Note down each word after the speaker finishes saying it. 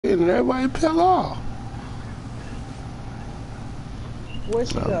and everybody peel off. Where'd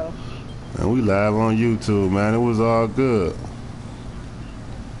she go? And we live on YouTube, man. It was all good.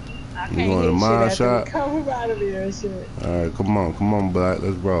 I You can't going to hear shit my after we shop? come out of there and shit. All right, come on, Black.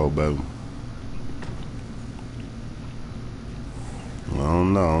 Let's roll, baby. I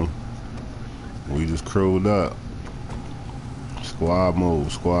don't know. We just crewed up. Squad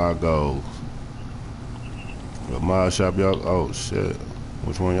moves, squad goes. But my shop, y'all. Oh shit.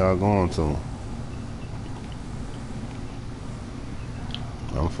 Which one y'all going to?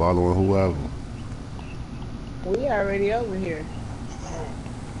 I'm following whoever. We already over here.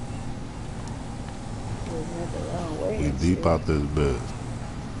 We deep out this bitch.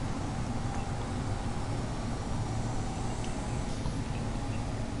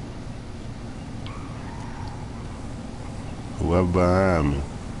 Whoever behind me,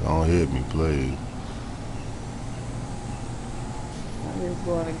 don't hit me, please. I'm just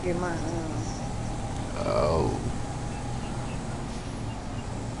going to get my Oh.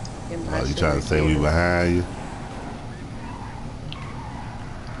 oh, You trying to say we behind you?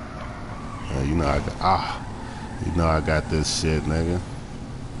 You know I got this shit, nigga.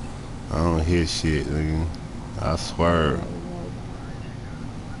 I don't hit shit, nigga. I swear.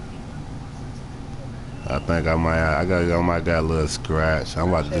 I think I might got a little scratch. I'm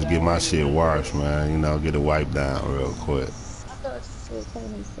about to just get my shit washed, man. You know, get it wiped down real quick.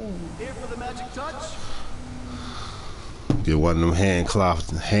 Here for the magic touch. Get one of them hand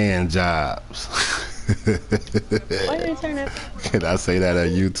jobs. Why didn't you turn that? Can I say that on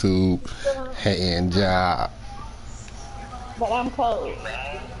YouTube? Hand job. But I'm cold.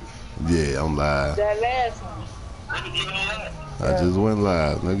 Yeah, I'm live. That last one. I just went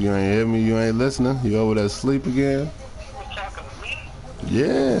live. Nigga, you ain't hear me? You ain't listening? You over there asleep again?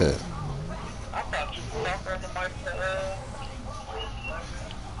 Yeah.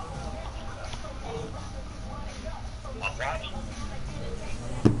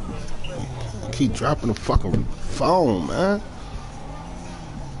 Keep dropping the fucking phone, man.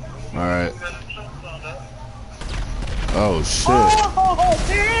 Alright. Oh, shit. Oh,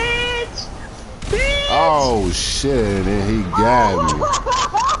 bitch! Bitch! Oh, shit. And he got me.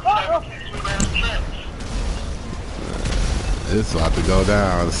 It's about to go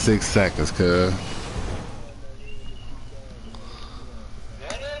down 6 seconds, cuz.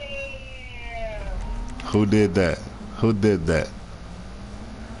 Who did that? Who did that?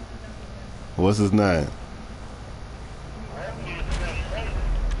 What's his name?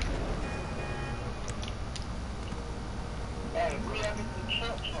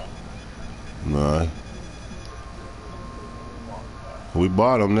 No. We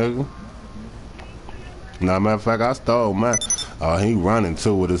bought him, nigga. Nah, matter of fact, I stole mine. Oh, he running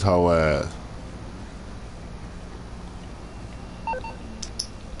too with his whole ass.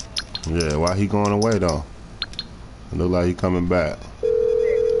 Yeah, why he going away though? It look like he coming back.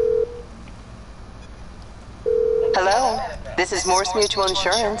 Hello, this is Morse Mutual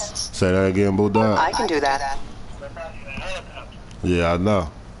Insurance. Say that again, Bulldog. I can do that. Yeah, I know.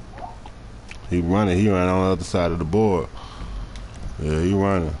 He running. He ran on the other side of the board. Yeah, he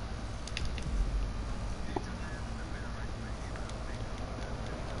running.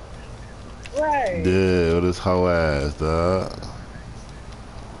 Right. Yeah, with his whole ass, dog.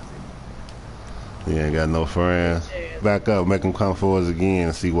 He ain't got no friends. Back up, make him come for us again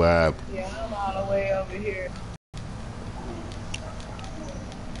and see what happens. Yeah, I'm all the way over here.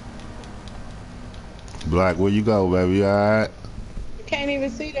 Black, where you go, baby? You alright? You can't even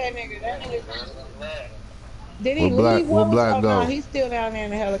see that nigga. That nigga. Did he Where leave? Black, Black go? No, he's still down there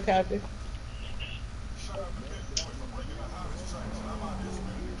in the helicopter.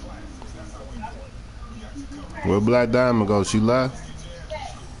 Where Black Diamond go? She left?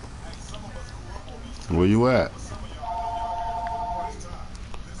 Where you at?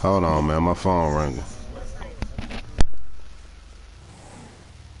 Hold on, man. My phone ringing.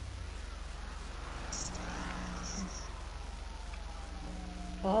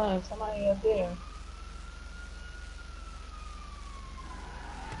 Oh, somebody up there.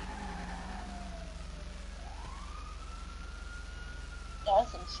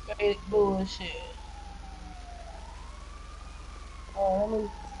 That's some straight bullshit.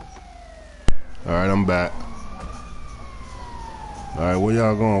 Oh, Alright, I'm back. Alright, where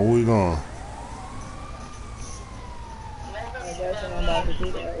y'all going? Where we going? that's what I'm about to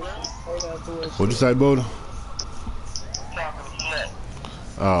do. What'd you say, Buddha?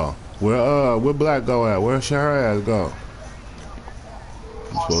 Oh, where Black go at? Where should her ass go?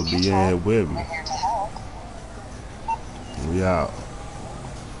 You supposed to be in here with me. We out.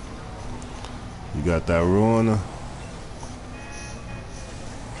 You got that ruiner?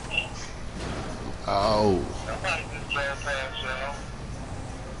 Oh. Somebody just drove past y'all.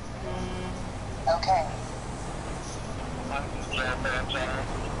 Okay. Somebody just drove past y'all.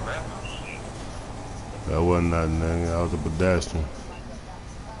 That wasn't nothing, nigga. I was a pedestrian.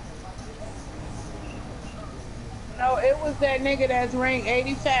 No, it was that nigga that's ranked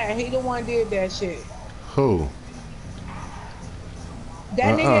 85. He the one did that shit. Who?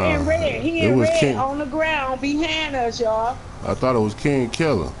 That nigga in red. He It in was red King. on the ground behind us, y'all. I thought it was King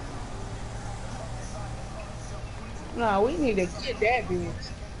Killer. No, we need to get that bitch.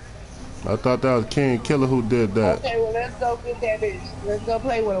 I thought that was King Killer who did that. Okay, well, let's go get that bitch. Let's go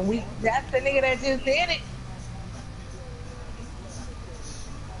play with him. That's the nigga that just did it.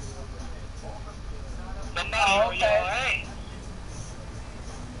 Somebody on y'all ain't.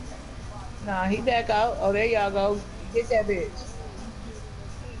 Nah, he back out. Oh, there y'all go. Get that bitch.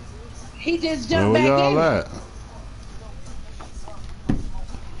 He just jumped Where back y'all in. at?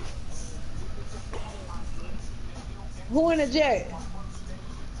 Who in the jet?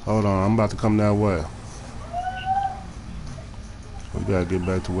 Hold on, I'm about to come that way. We gotta get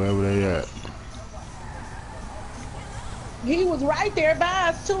back to wherever they at. He was right there by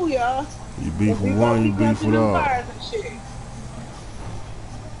us too, y'all. You beef with one, you beef with all. Cars and shit.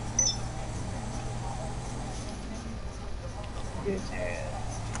 Bitch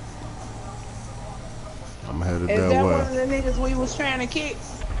ass. I'm headed Is that that way. one of the niggas we was trying to kick?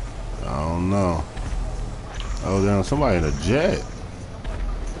 I don't know. Oh, damn, somebody in a jet.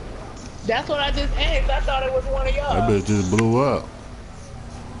 That's what I just asked. I thought it was one of y'all. That bitch just blew up.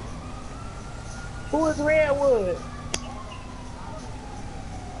 Who is Redwood?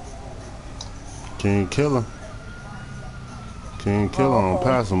 King Killer. King Killer on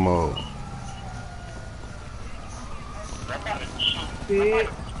passive mode. Shit.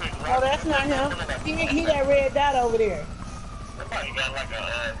 Oh, that's not him. He that red dot over there. Somebody got like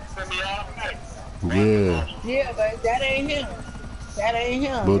a semi-automatic. Yeah. Yeah, but that ain't him. That ain't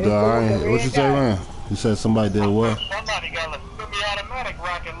him. But It was the what red you say, dot. man? You said somebody did what? Somebody got a semi-automatic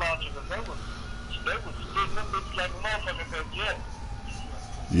rocket launcher because they was shooting them bitches like motherfuckers at jet.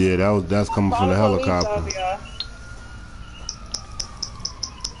 Yeah, that's coming from the Call police helicopter. over, y'all.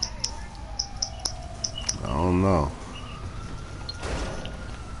 I don't know.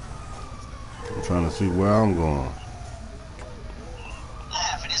 I'm trying to see where I'm going.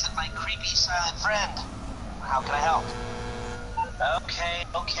 If it isn't my creepy silent friend, how can I help?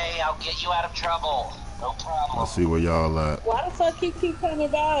 Okay, I'll get you out of trouble. No problem. I see where y'all at. Why the fuck he keep coming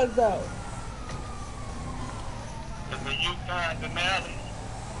by us though? It's a Yukon Denali.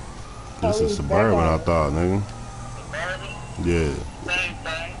 This is suburban, I thought, nigga. Suburban, Yeah. same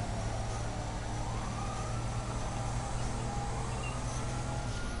thing.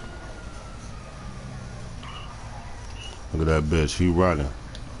 Look at that bitch. He running.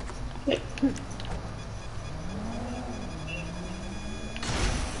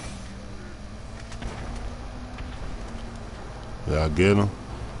 Did I get him?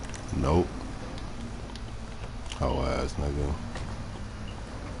 Nope. Hoe ass nigga.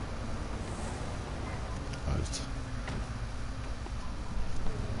 Nice.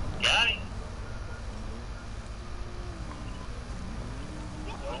 Got him.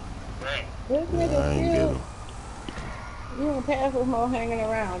 This Yeah, nigga I ain't get still, him. you don't pass with more hanging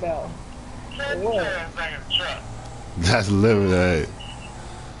around though. Turn What? your ass back in the truck. That's lemonade.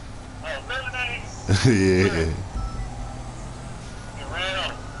 Oh, lemonade? Yeah. You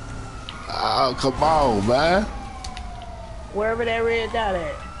ran off. Oh, come on, man. Wherever that red dot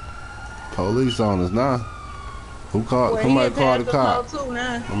at. Police on us now. Who called? Well, Somebody he called the passed cop. us too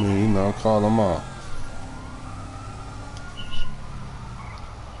now. I mean, you know, call them off.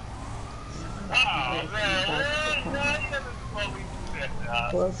 Oh, man. Man, you never police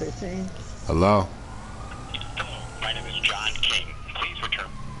that, 12:15. Hello? My name is John King. Please return.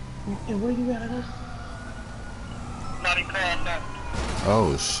 And where you gotta go? Somebody called that.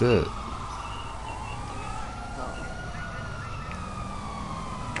 Oh, shit.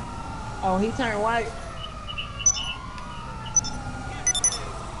 Oh, he turned white.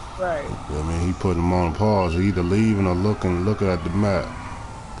 Right. I mean, he put him on pause. He either leaving or looking at the map.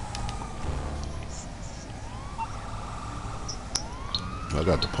 I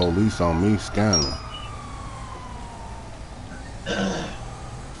got the police on me scanning.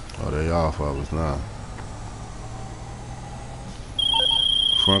 Oh, they off of us now.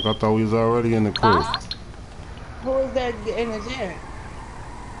 Frank, I thought we was already in the crew. Who is that in the jet?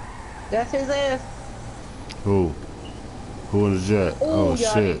 That's his ass. Who? Who in the jet? Ooh, Oh,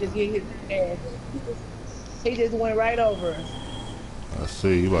 y'all need shit. to get his ass. He just went right over us. I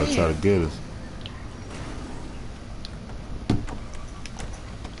see. He about to try to get us.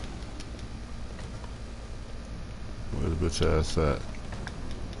 bitch ass at?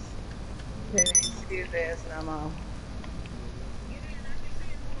 Can't even see his ass no more.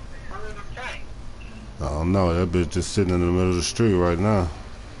 I don't know. That bitch just sitting in the middle of the street right now.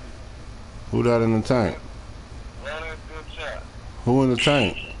 Who that in the tank? Who in the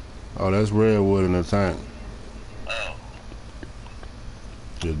tank? Oh, that's Redwood in the tank.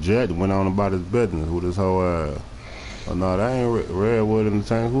 The Jet went on about his business with his whole ass. Oh no, that ain't Redwood in the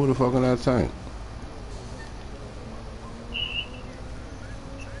tank. Who the fuck in that tank?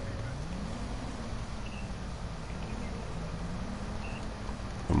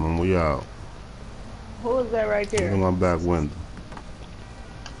 Come on, we out. Who is that right Look there? at my back window.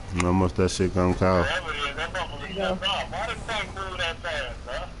 You know how much that shit gonna cost?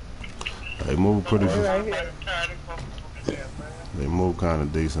 They move pretty. They right here. They move kind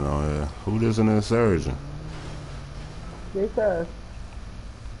of decent on here. Who this an insurgent? This us.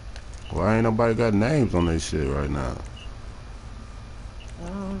 Why ain't nobody got names on this shit right now? I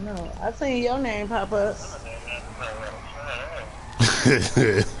don't know. I seen your name pop up.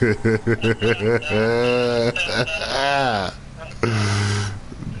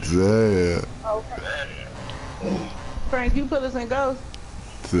 Damn. Frank, you put us in ghost.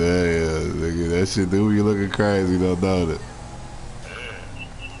 Damn, nigga, that shit do you looking crazy, don't know it.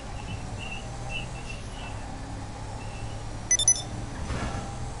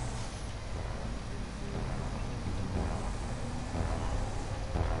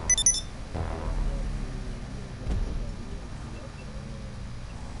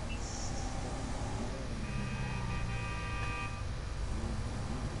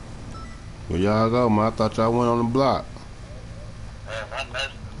 Where y'all go, man? I thought y'all went on the block.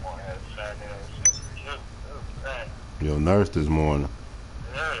 Your nurse this morning.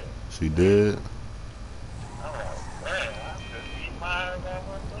 She did?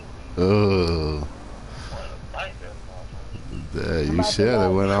 Ugh. Damn, you should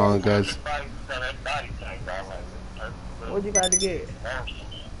have went on and got... What you got to get?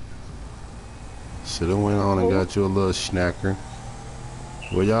 Should have went on and got you a little snacker.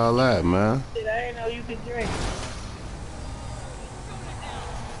 Where y'all at, man? Shit, I didn't know you could drink.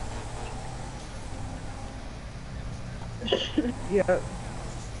 Yep.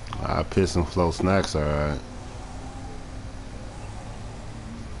 I piss and flow snacks, alright.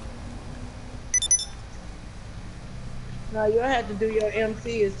 No, you'll have to do your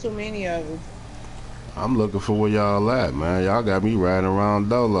MC. It's too many of them. I'm looking for where y'all at, man. Y'all got me riding around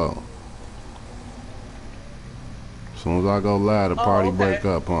Dolo. As soon as I go live, the party okay. break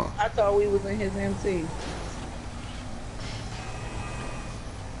up, huh? I thought we was in his MC.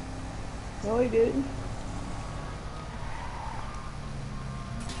 No, he didn't.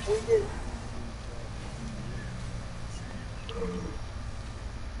 We did.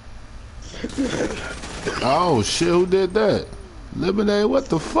 Oh shit, who did that? Lemonade, what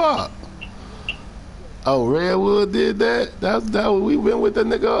the fuck? Oh, Redwood did that? That's that we been with the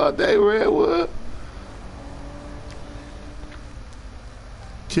nigga all day, Redwood.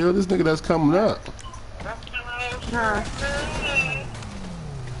 Kill this nigga that's coming up. Huh?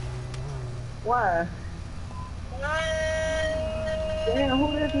 Why? Damn,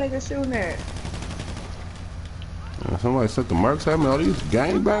 who this nigga shooting at? Somebody set the marks at me. All these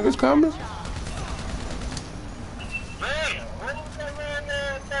gangbangers coming?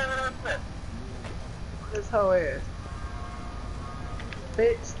 This hoe ass.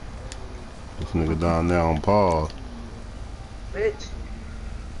 Bitch. This nigga down there on pause. Bitch.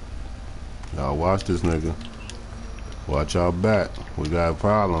 Y'all watch this nigga. Watch y'all back. We got a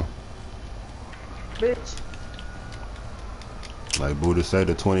problem. Bitch. Like Buddha say,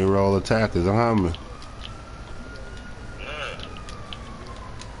 the 20-year-old attackers are coming.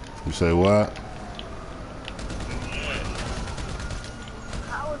 You say what?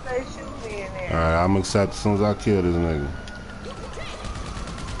 How would they shoot me in there? Alright, I'm accept as soon as I kill this nigga.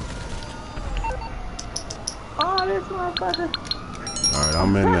 Oh, this motherfucker. Alright,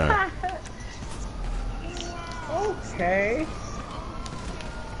 I'm in there. Okay.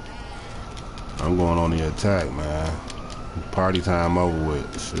 I'm going on the attack, man. Party time over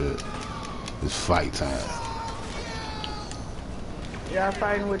with. Shit. It's fight time. Y'all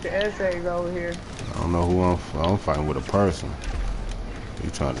fighting with the essays over here. I don't know who I'm fighting with, a person. He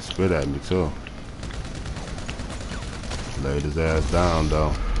trying to spit at me too. Laid his ass down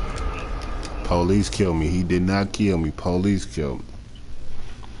though. Police killed me. He did not kill me. Police killed me.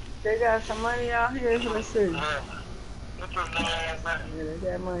 They got some money out here. Let's see. Yeah, they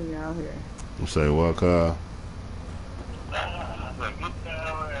got money out here. You say what, cuz?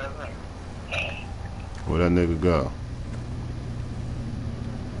 Where that nigga go?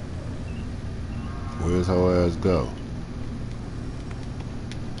 Where his whole ass go?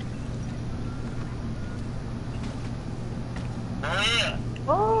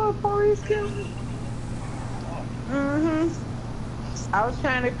 police killed me? Mm-hmm. I was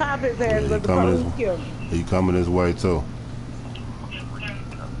trying to cop his Yeah, ass, he but the coming police killed me. he coming this way too.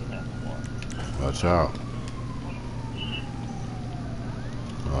 Watch out.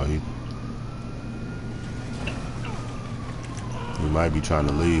 Oh, he might be trying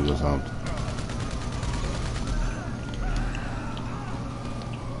to leave or something.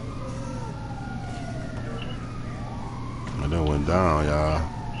 And then went down, y'all.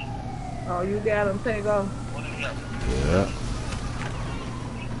 Oh, you got him, take off. Yeah.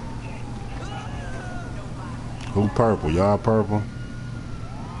 Who purple? Y'all purple?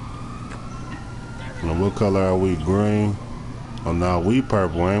 Now what color are we? Green? Oh, no, we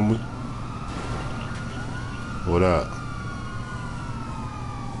purple, ain't we? What up?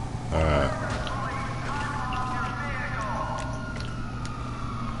 Alright.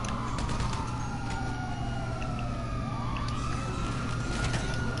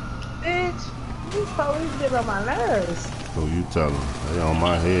 Bitch, these police get on my nerves. Who you telling? They on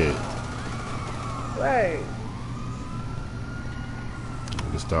my head. Right.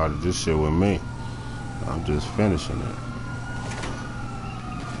 They started this shit with me. I'm just finishing it.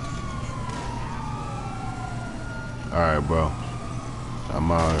 Alright, bro.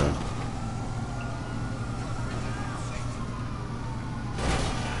 I'm out here.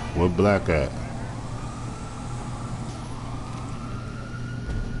 Where Black at?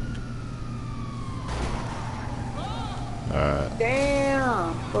 Alright.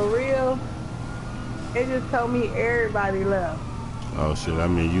 Damn, for real? They just told me everybody left. Oh shit, I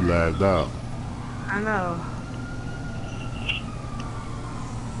mean you lagged out. I know.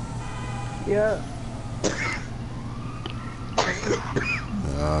 Yep.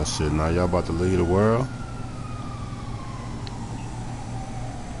 Oh shit, now y'all about to leave the world?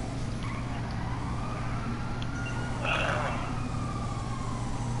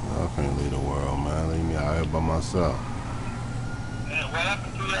 Y'all can't leave the world, man. Leave me out here by myself. Man, what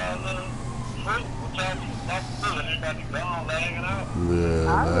happened to y'all fruit? What y'all about to do? Everybody gone, lagging out?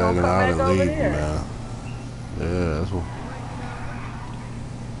 Yeah, I'm gonna lagging come out back and over leaving, here. man. Yeah, that's what.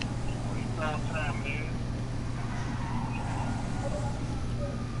 No time, man.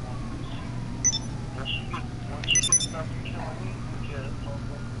 Once you get stuff to kill me, just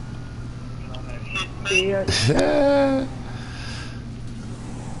motherfucker. On that hit me. Yeah.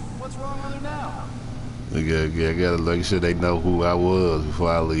 What's wrong with her now? I gotta make sure they know who I was before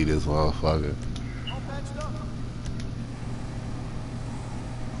I leave this motherfucker. All patched up.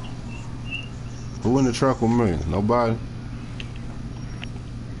 Who in the truck with me? Nobody?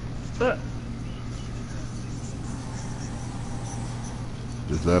 Look,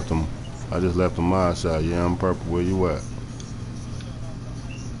 Just left them. I just left them my side. Yeah, I'm purple. Where you at?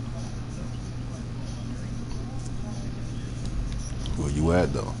 Where you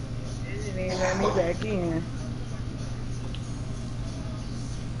at though? they didn't even let me back in.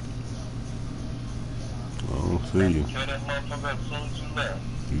 I don't see you. Kill that motherfucker as soon as you left.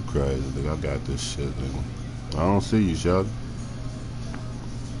 You crazy, nigga. I got this shit, nigga. I don't see you, Shawty.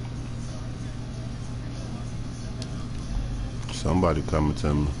 Somebody coming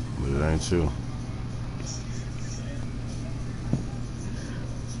to me, but it ain't you.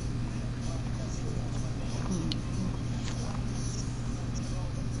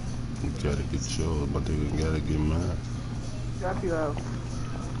 You gotta get yours, but they gotta get mine. Drop you out.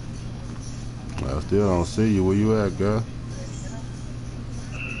 I still don't see you. Where you at, girl?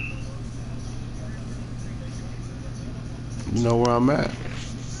 You know where I'm at.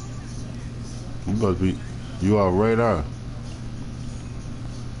 You must be. You off radar.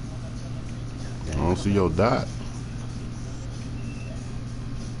 I don't see your dot.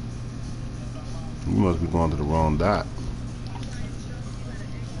 You must be going to the wrong dot.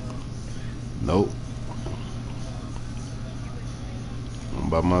 Nope. I'm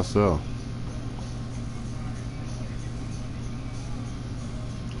by myself.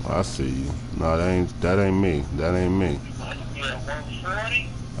 I see you. No, that ain't me. That ain't me. Yeah, 140?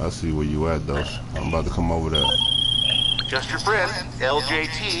 I see where you at though. I'm about to come over there. Just your friend,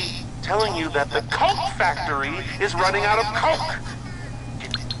 LJT, telling you that the Coke factory is running out of Coke.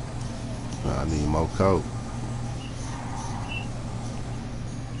 I need more coke.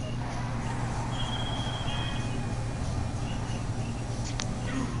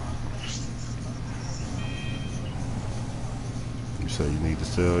 You say you need to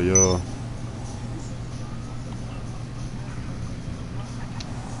sell your.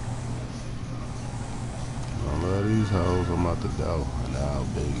 I love these hoes. I'm out the door. And I'll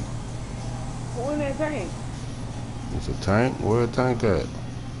be. Who in that tank? It's a tank? Where a tank at?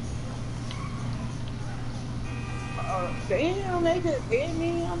 Oh, Oh, damn, they just hit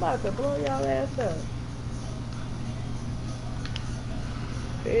me. I'm about to blow y'all ass up.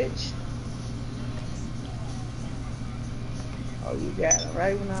 Bitch. Oh, you got him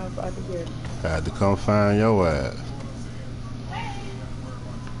right when I was about to get him. Had to come find your ass.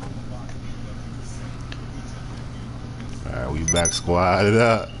 Alright, we back squatted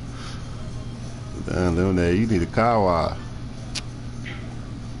up. Damn, them there, you need a car wash.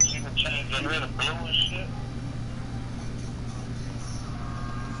 You can change that red and blue and shit.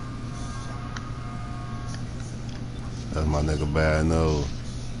 That's my nigga Bad Nose.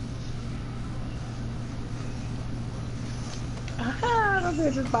 Ah, them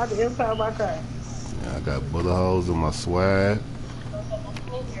bitches about to impound my car. Yeah, I got bullet holes in my swag.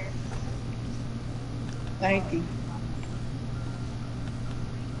 Thank you.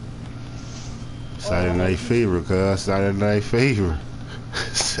 Saturday Night Fever, cuz. Saturday Night Fever.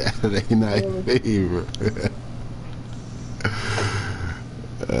 Saturday Night Fever.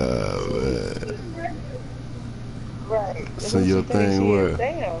 Oh, man. Right. So your thing where?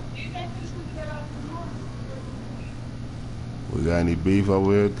 Damn. We got any beef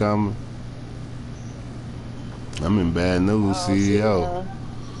over here coming? I'm in Bad News, Oh, CEO.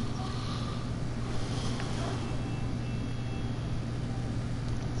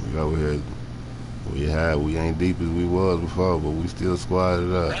 We over here. We ain't deep as we was before, but we still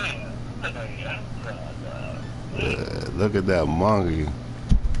squatted up. Yeah, look at that monkey.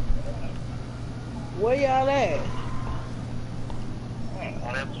 Where y'all at? Oh,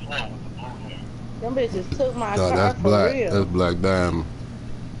 that's the one with the blue hair. Them bitches took my No, car that's for black. real. That's Black Diamond.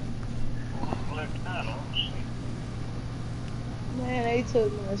 Black Diamond, shit. Man, they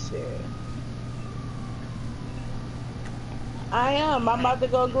took my shit. I am. I'm about to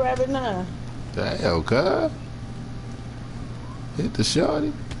go grab it now. Damn, cuz. Hit the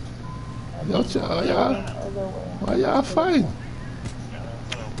shorty. Y'all, why y'all fighting?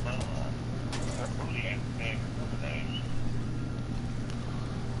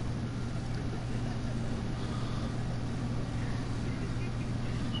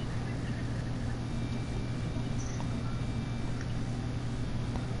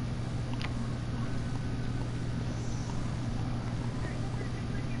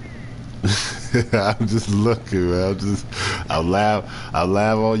 I'm just looking, man. I'm live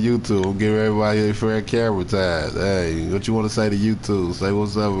on YouTube. I'm giving everybody a fair camera time. Hey, what you want to say to YouTube? Say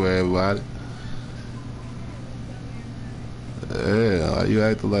what's up, everybody. Yeah, why you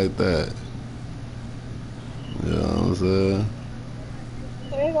acting like that? You know what I'm saying?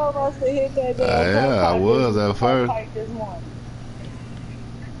 They gonna hit that damn Yeah, I was at first. pipe this morning.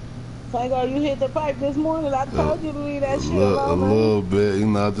 Tango, you hit the pipe this morning. I told you to leave that shit alone. A little bit, you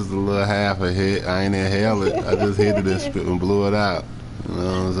know, just a little half a hit. I ain't inhale it. I just hit it and spit and blew it out. You know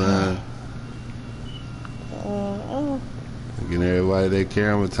what I'm saying? Getting everybody their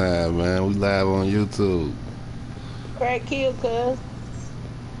camera time, man. We live on YouTube. Crack kill, cuz.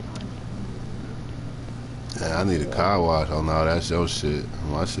 Yeah, I need a car wash. Oh no, that's your shit.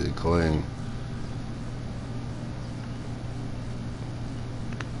 My shit clean.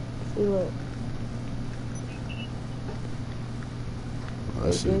 See what?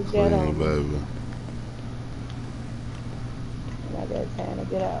 That shit clean, baby. I got time to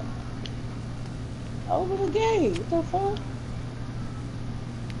get out. Over the gate. What the fuck?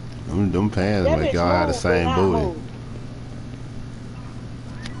 Them pants That make bitch y'all have the moved, same but not booty. moved.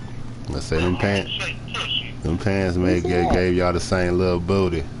 Let's say them pants gave y'all the same little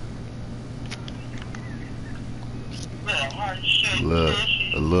booty. Look,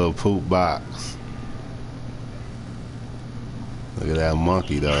 a little poop box. Look at that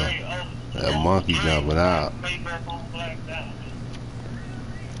monkey though. That monkey jumping out.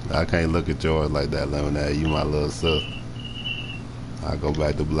 I can't look at yours like that, Lemonade. You my little sister. I go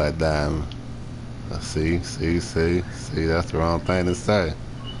back to Black Diamond. See, that's the wrong thing to say.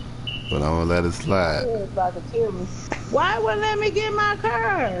 But I'm gonna let it slide. It's about to kill me. Why wouldn't let me get my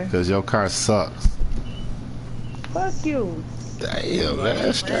car? Cause your car sucks. Fuck you. Damn,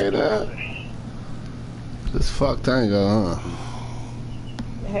 man, straight up. This fuck Tango, huh?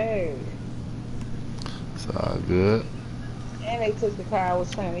 Hey. It's all good. And they took the car I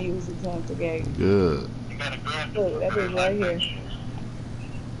was trying to use to jump the gate. Good. Look, that bitch right here.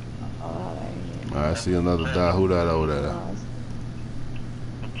 Oh, that ain't I see another dot. Who that over there?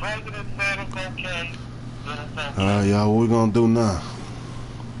 The president said it's okay. Alright, y'all, what we gonna do now?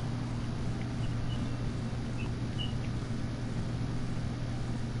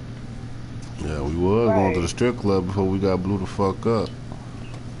 Yeah, we was going to the strip club before we got blew the fuck up.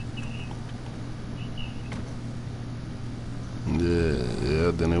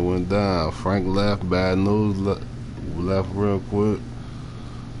 Yeah, then it went down. Frank left, Bad News left real quick.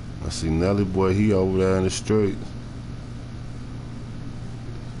 I see Nelly boy, he over there in the street.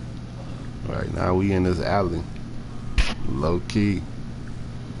 Right now we in this alley. Low key.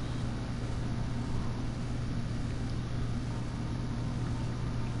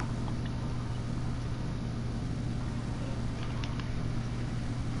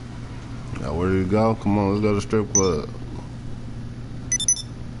 Now where did he go? Come on, let's go to the strip club.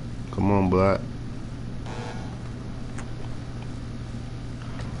 Come on, Black.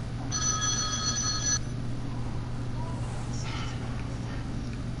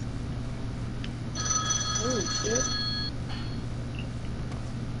 Oh, shit.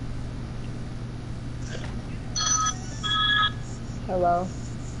 Hello.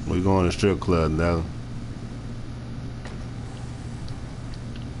 We going to the strip club now.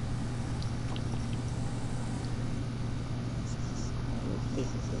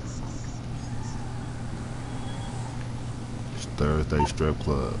 It's Thursday strip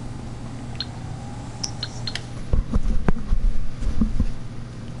club.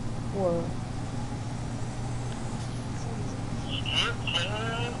 Well,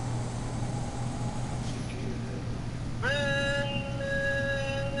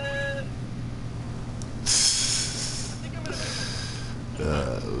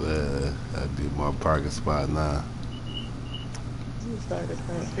 Man, I did my parking spot now. you started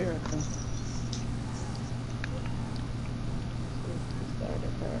playing Perica. You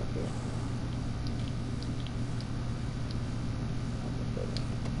started Perica.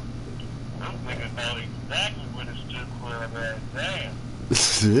 Them niggas know exactly where the strip club at. Damn.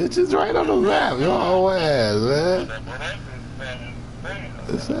 It's just right on the map. Your whole ass, man. Well, that bitch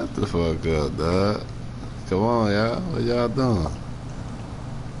damn. Shut the fuck up, dog. Come on, y'all. What y'all doing?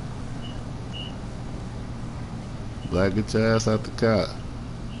 Black, get your ass out the car.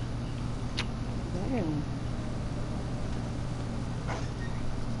 Damn.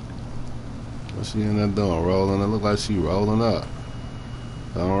 What she in there doing? Rolling? It look like she rolling up.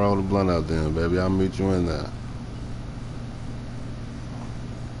 Don't roll the blunt out then, baby. I'll meet you in there.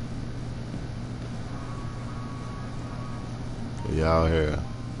 Y'all here.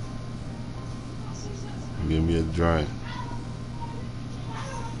 Give me a drink.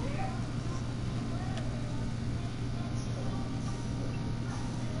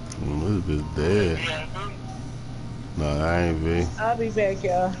 This bitch dead. No, I ain't V. I'll be back,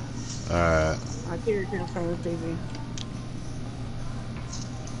 y'all. Alright. My character in front of TV.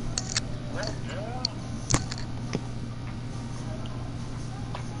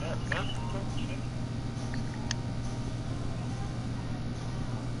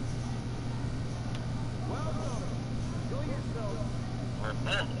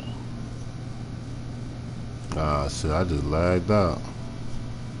 Ah, shit, I just lagged out.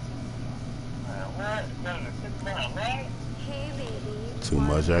 Hey, baby. Too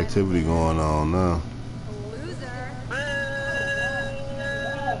much activity going on now. Loser.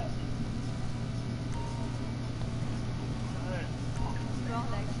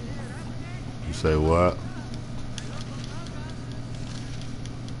 You say what?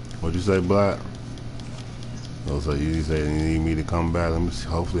 What'd you say, Black? Oh, so you say you need me to come back. Let me see.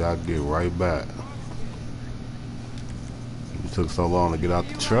 Hopefully I get right back. You took so long to get out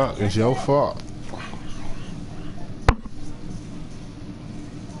the truck. It's your fault.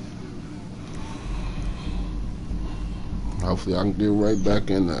 Hopefully I can get right back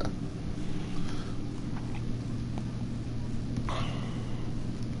in there.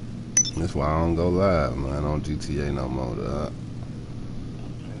 That's why I don't go live, man, on GTA no more, dog.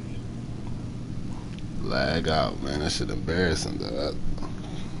 Lag out, man. That shit embarrassing, dog.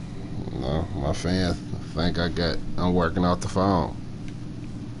 You know, my fans think I'm working off the phone.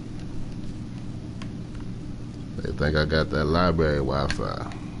 They think I got that library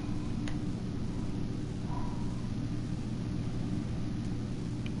Wi-Fi.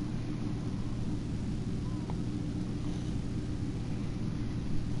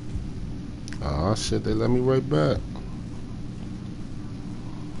 Oh shit, they let me right back.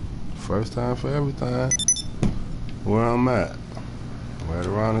 First time for everything. Where I'm at. Right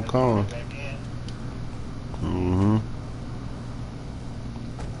around the corner. Mm-hmm.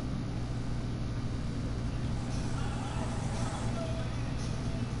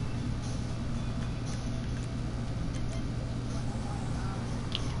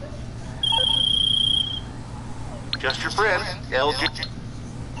 Just your friend, LG.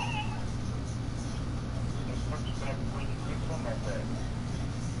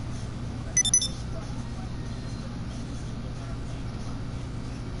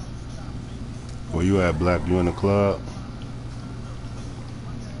 Where you at, Black? You in the club?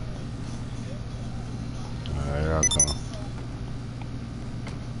 Alright, here I come.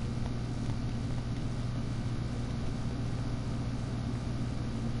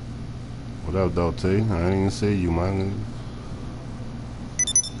 What up, though, T? I didn't even see you, man.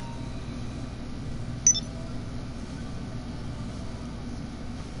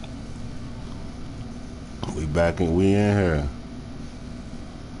 We in here.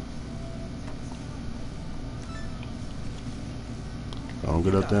 Don't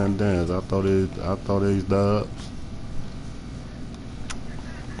get up there and dance. I thought these dubs.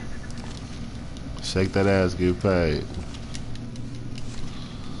 Shake that ass, get paid.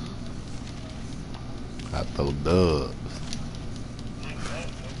 I throw dubs.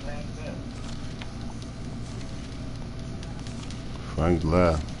 Frank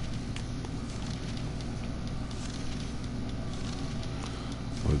left.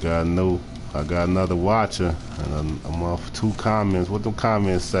 I got another watcher, and I'm off 2 comments. What them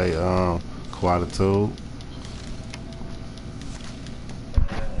comments say, Quaditude?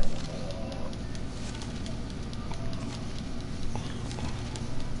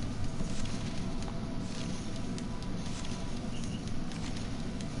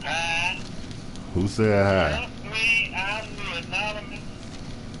 Hi. Who said hi? That's me. I'm the anonymous.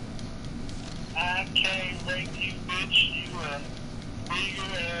 I can't rape you, bitch. You a bigger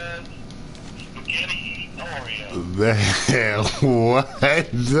ass spaghetti eating Oreo. What? Hey.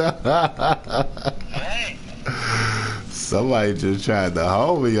 Somebody just tried to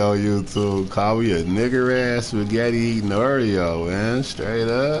hold me on YouTube. Call me a nigger ass spaghetti eating Oreo, man. Straight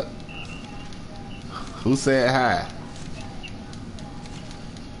up. Who said hi?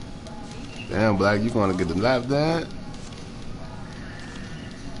 Damn, Black, you gonna get the lap done?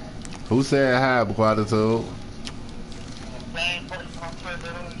 Who said hi, Quaditude? Same person I said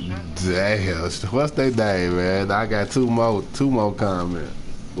that on the show. Damn, what's their name, man? I got two more comments.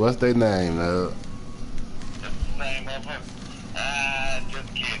 What's their name, though? It's the same motherfucker.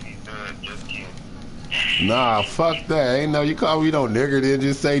 Just kidding, dude. Just kidding. Nah, fuck that. Ain't no, you call me no nigger, then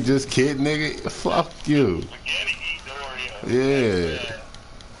just say just kid, nigga. Fuck you. Spaghetti eating Oreo. Yeah.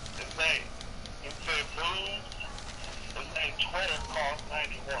 It said booze. It said Twitter cost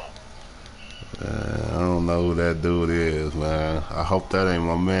 91. I don't know who that dude is, man. I hope that ain't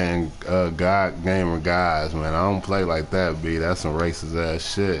my man, God Gamer Guys, man. I don't play like that, B. That's some racist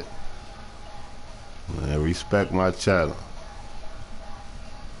ass shit. Man, respect my channel.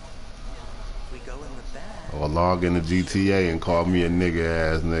 We go in the back. Or log into GTA and call me a nigga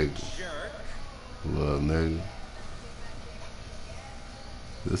ass nigga. Jerk. Little nigga.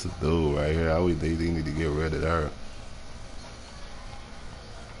 This is dude right here. They need to get rid of her.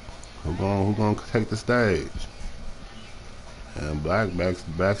 Who gonna take the stage? And Black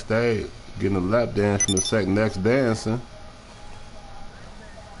backstage getting a lap dance from the next dancing.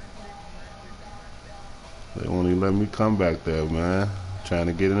 They won't even let me come back there, man. Trying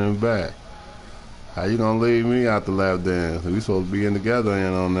to get it in back. How you gonna leave me out the lap dance? We supposed to be in together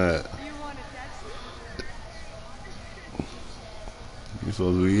in on that. You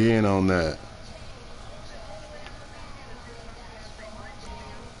supposed to be in on that.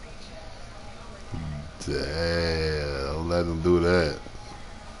 Damn, don't let them do that.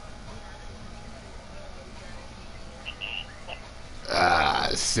 Ah,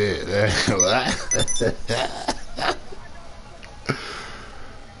 shit. What?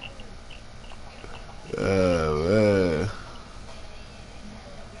 Oh, man.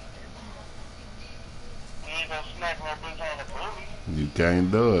 You ain't gonna smack my bitch on the booty. You can't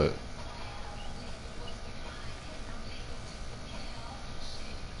do it.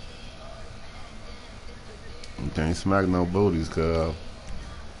 You can't smack no booties, cuz.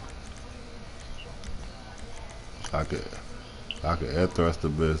 I could air thrust the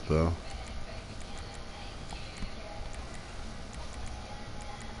bitch, though.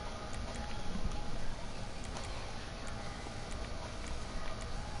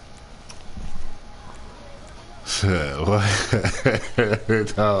 Shit, what?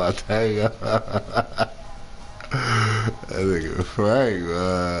 I tell you. That nigga Frank,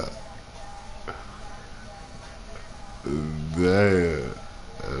 man. Damn.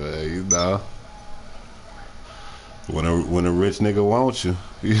 You know. When a rich nigga wants you,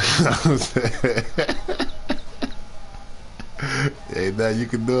 you know what I'm saying? Ain't nothing you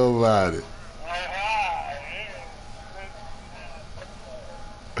can do about it.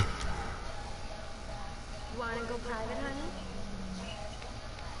 Wanna go private, honey?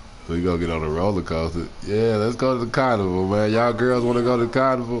 We gonna get on a roller coaster. Yeah, let's go to the carnival, man. Y'all girls wanna go to the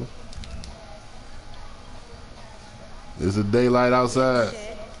carnival? It's a daylight outside. Shit.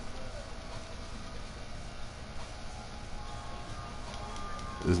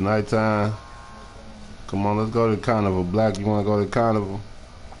 It's nighttime. Come on, let's go to the carnival. Black, you wanna go to the carnival?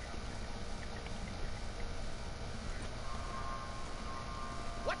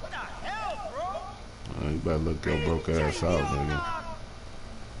 What the hell? You better look your broke ass out, nigga.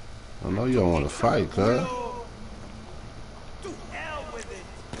 I know you don't want to fight, cuz.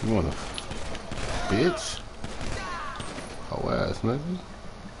 You want to, bitch? Oh ass, nigga.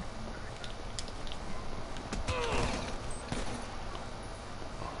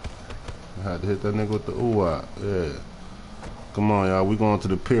 I had to hit that nigga with the ooh-ah. Yeah. Come on, y'all. We going to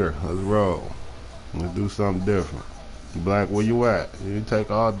the pier. Let's roll. Let's do something different. Black, where you at? You take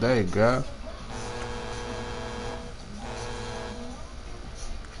all day, guy.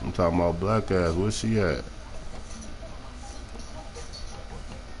 I'm talking about black ass. Where she at?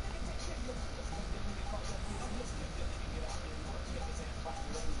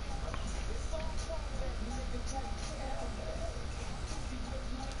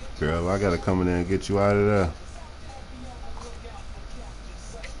 Girl, I gotta come in there and get you out of there.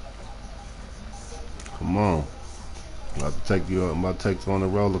 Come on. I'm about to take you up. I'm about to take you on the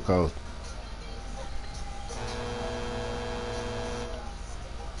roller coaster.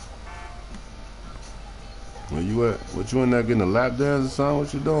 Where you at? What you in there getting a lap dance or something?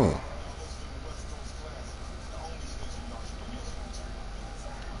 What you doing?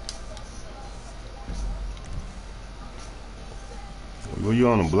 Were you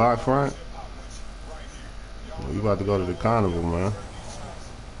on the block front? Well, you about to go to the carnival, man.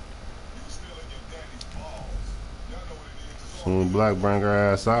 Soon Black bring her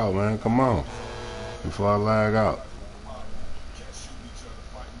ass out, man. Come on. Before I lag out.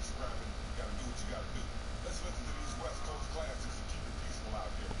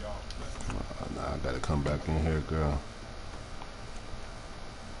 Nah, I gotta come back in here, girl.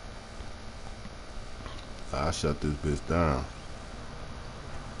 I'll shut this bitch down.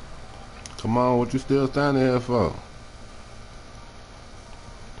 Come on, what you still standing here for?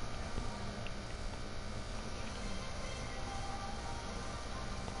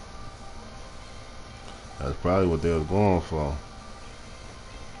 That's probably what they was going for.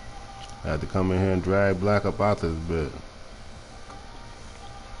 I had to come in here and drag Black up out this bit.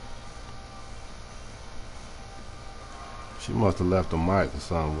 She must have left the mic or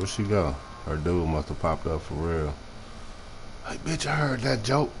something. Where'd she go? Her dude must have popped up for real. Hey, bitch, I heard that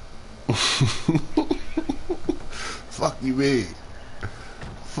joke. Fuck you, man.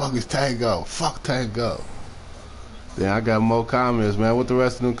 Fuck is Tango. Fuck Tango. Then I got more comments, man. What the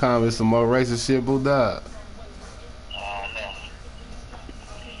rest of them comments? Some more racist shit, Bulldog.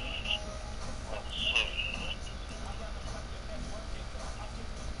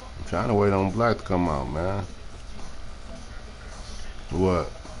 I'm trying to wait on Black to come out, man. What?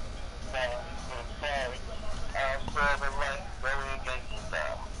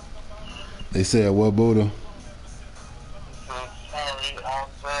 They said what, Buddha?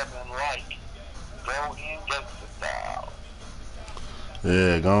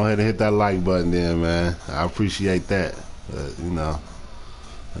 Yeah, go ahead and hit that like button then, man. I appreciate that. You know,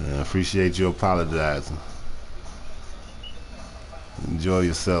 I appreciate you apologizing. Enjoy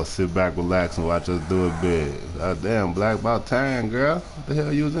yourself. Sit back, relax, and watch us do it big. God damn, Black, about time, girl. What the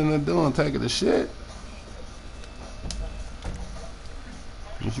hell you was in there doing? Taking the shit?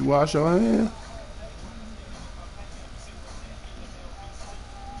 Did you wash your hands?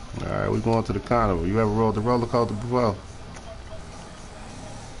 Alright, we going to the carnival. You ever rode the roller coaster before?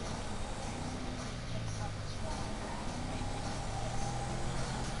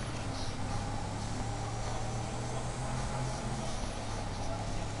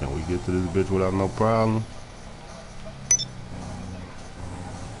 Can we get to this bitch without no problem?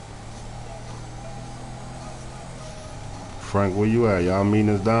 Frank, where you at? Y'all meeting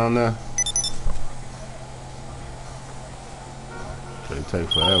us down there? They take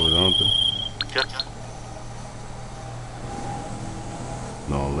forever, don't they?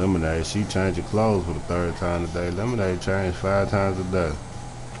 No, Lemonade, she changing clothes for the third time today. Lemonade changed 5 times a day.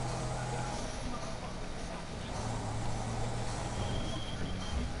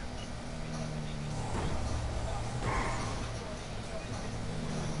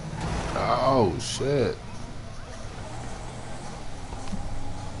 Oh, shit.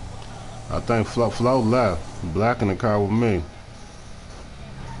 I think Flo left. Black in the car with me.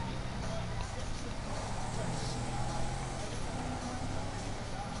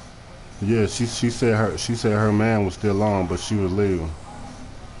 Yeah, she said her man was still on, but she was leaving.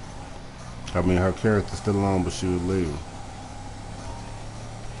 I mean, her character still on, but she was leaving.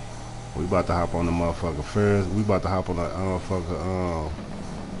 We about to hop on the motherfucker Ferris. We about to hop on that motherfucker.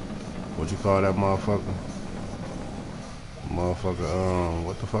 What you call that motherfucker? Motherfucker.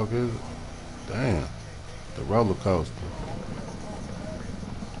 What the fuck is it? Damn, the roller coaster.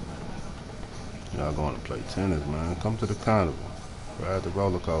 Y'all going to play tennis, man? Come to the carnival. Ride the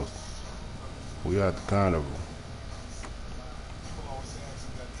roller coaster. We at the carnival.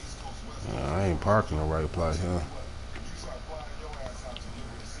 I ain't parking the right place, huh?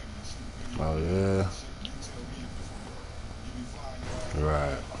 Oh yeah.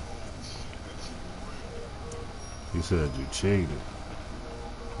 Right. You said you cheated.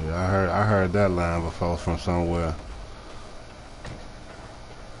 Yeah, I heard that line before from somewhere.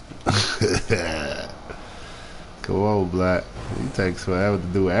 Come on, Black. It takes forever to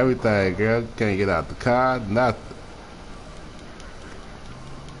do everything, girl. You can't get out the car, nothing.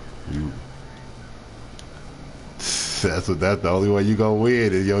 You. That's the only way you gonna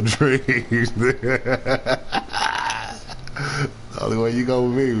win in your dreams. The only way you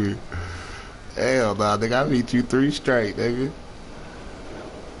gonna beat me. Hell nah, nigga, I beat you 3 straight, nigga.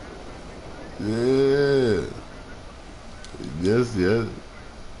 Yeah. Yes.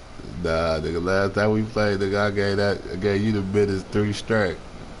 Nah, nigga, last time we played, nigga, I gave you the business 3 straight.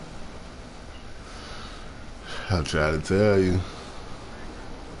 I'm trying to tell you.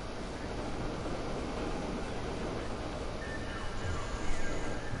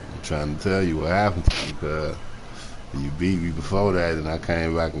 I'm trying to tell you what happened to you, cuz you beat me before that, and I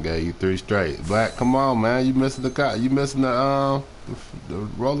came back and gave you 3 straight. Black, come on, man, you missing the car? You missing the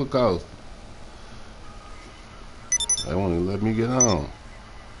roller coaster? They won't even let me get on.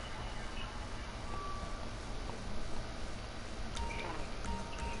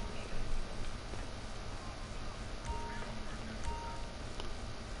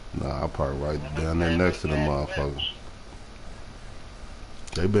 Nah, I park right down there next to the motherfucker.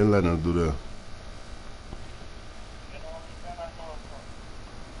 They been letting us do that.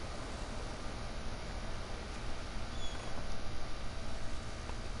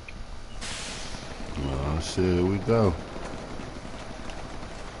 Oh shit, here we go.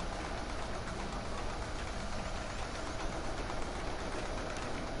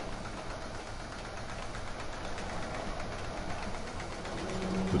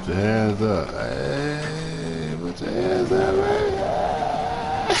 Put your hands up. Hey, put your hands up, baby.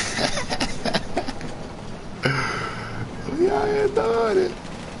 We out here doing it.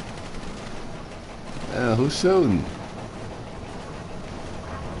 Damn, who's shooting?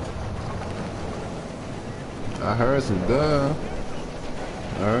 I heard some gun.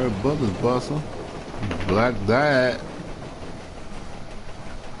 I heard bullets busting. Black died.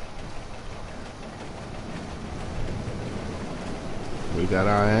 We got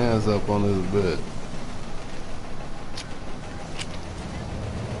our hands up on this bit.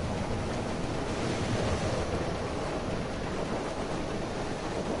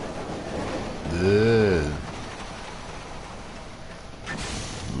 Yeah.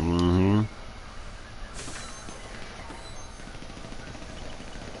 Mm-hmm.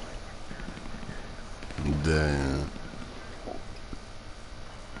 Damn.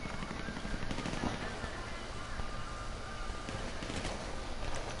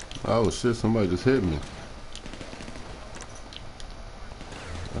 Oh shit, somebody just hit me.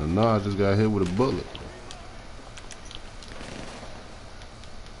 No, I just got hit with a bullet.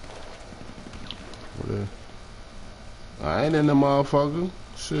 What? I ain't in the motherfucker.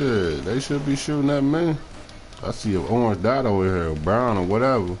 Shit, they should be shooting at me. I see an orange dot over here, brown or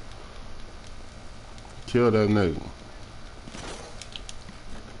whatever. Kill that nigga.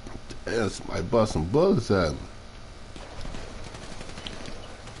 Damn, somebody bust some bullets at me.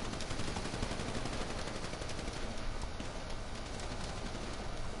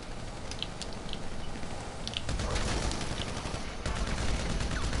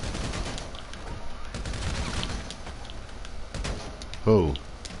 Who?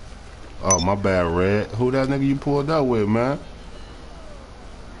 Oh, my bad, Red. Who that nigga you pulled up with, man?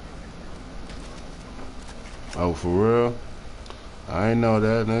 Oh, for real? I ain't know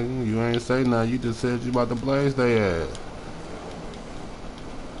that, nigga. You ain't say nothing. You just said you about to blaze they ass.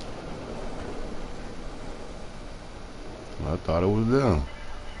 I thought it was them.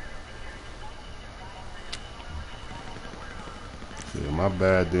 Shit, my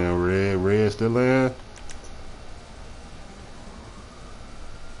bad then, Red. Red still in?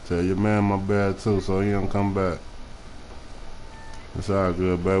 Tell your man my bad too, so he don't come back. It's all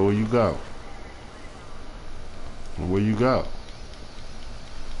good, babe. Where you go? Where you go?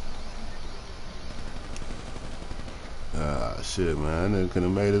 Ah, shit, man. That nigga could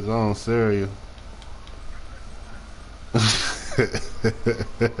have made his own cereal.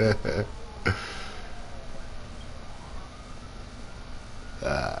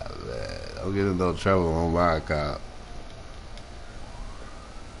 Ah, man. Don't get in no trouble on my account.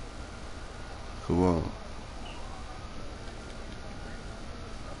 Come on.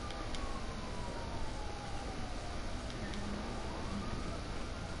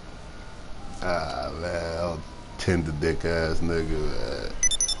 Ah, man, tender dick ass nigga, man.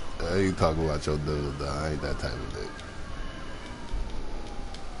 I ain't talking about your dude, though. I ain't that type of nigga.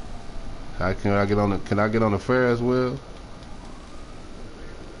 How can I get on the? Can I get on the Ferris wheel?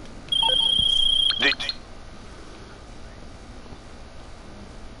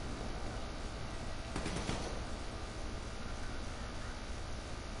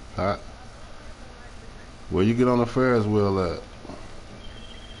 Huh? Where you get on the Ferris wheel at?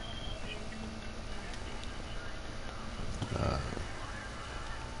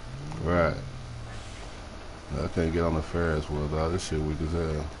 Right. I can't get on the Ferris wheel, dog. This shit weak as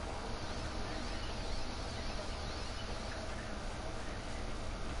hell.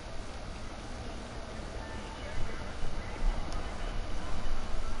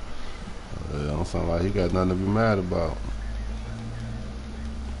 It don't sound like he got nothing to be mad about.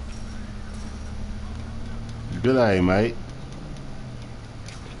 Good day, mate.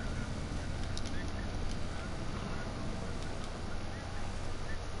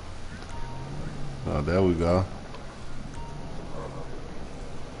 Oh, there we go.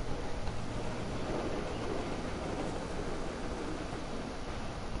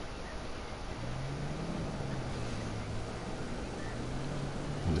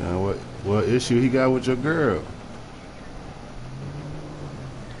 Now, what issue he got with your girl?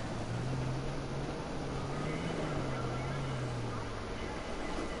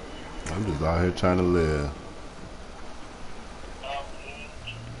 I'm just out here trying to live.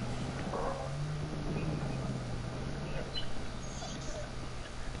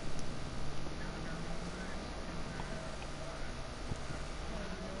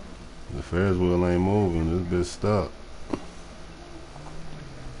 The Ferris wheel ain't moving. This bitch stuck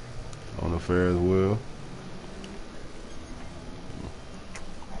on the Ferris wheel.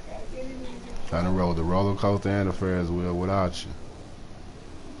 Trying to roll the roller coaster and the Ferris wheel without you.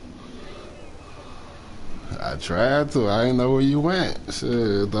 I tried to. I didn't know where you went.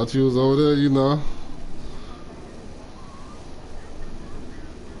 Shit, thought you was over there, you know.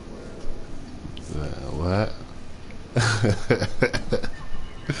 What?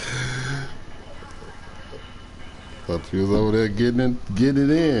 Thought you was over there getting it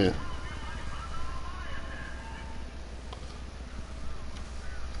in.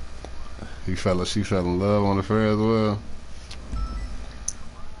 She fell in love on the Ferris wheel.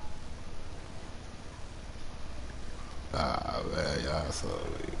 Ah, man, y'all so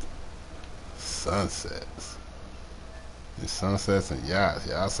sunsets. And sunsets and yachts.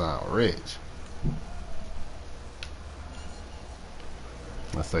 Y'all sound rich.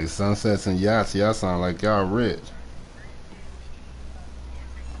 I say sunsets and yachts. Y'all sound like y'all rich.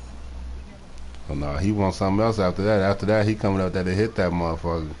 Oh, no, he wants something else after that. After that, he coming up there to hit that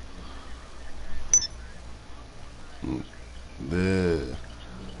motherfucker. Yeah.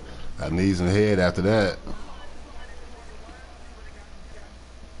 I need some head after that.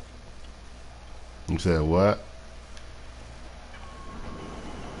 You said what?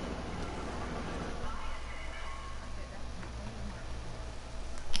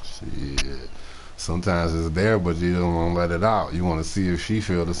 Shit. Sometimes it's there, but you don't want to let it out. You want to see if she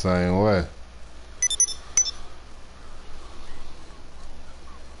feel the same way.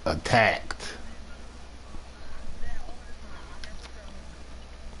 Attacked.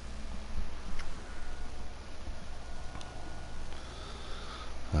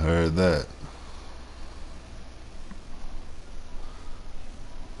 I heard that.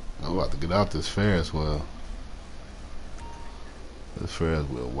 I'm about to get out this Ferris wheel. This Ferris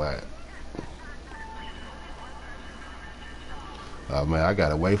wheel whack. Oh man, I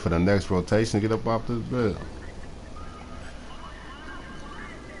gotta wait for the next rotation to get up off this bed.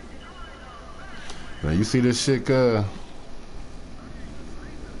 Man, you see this shit,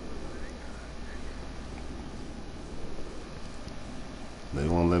 They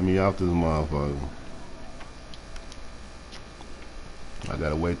won't let me off this motherfucker. I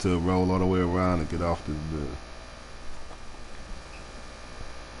gotta wait till it roll all the way around and get off this bed.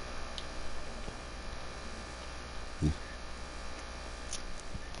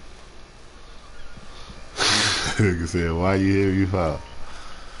 Nigga said, why you here you for?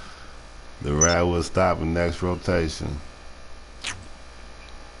 The ride will stop in next rotation.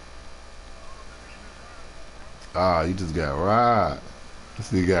 Ah, you just got robbed.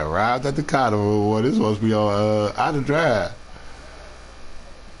 You got robbed at the carnival. Boy, this supposed to be on out of drive.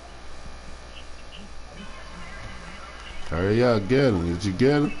 Hurry up, get him. Did you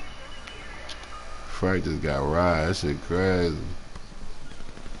get him? Frank just got robbed. That shit crazy.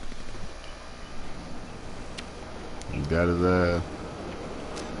 You got his ass.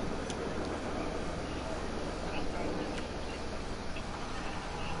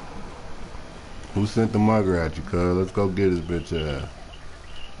 Who sent the mugger at you, cuz? Let's go get his bitch ass.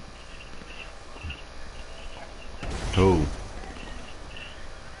 Who?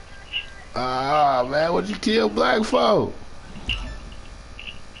 Ah, man, what you kill black folk?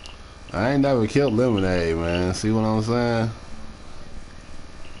 I ain't never killed Lemonade, man. See what I'm saying?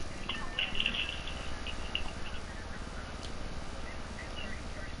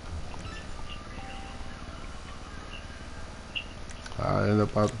 I end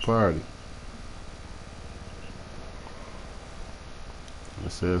up out the party. I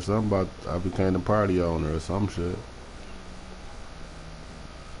said something about I became the party owner or some shit.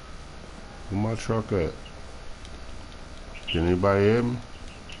 Where my truck at? Can anybody hear me?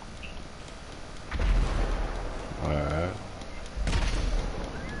 Alright.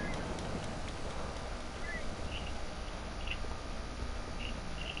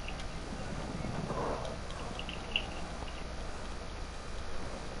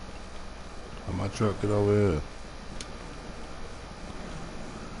 Where my truck get over here?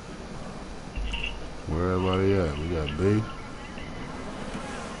 Where everybody at? We got B.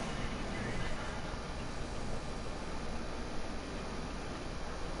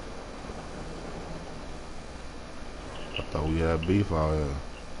 I thought we had beef out here.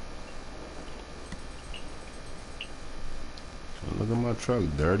 Look at my truck,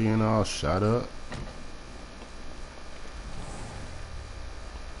 dirty and all shot up.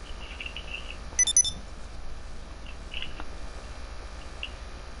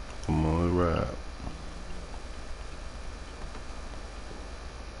 Come on, ride.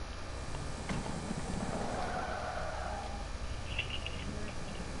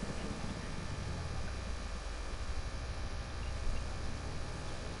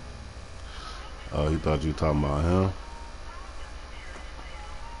 Oh, you thought you were talking about him?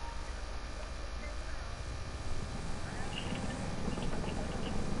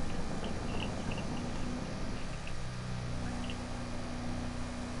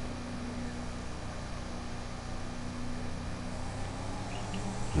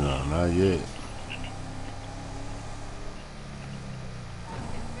 No, not yet.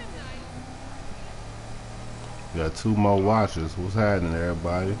 We got 2 more watchers. What's happening,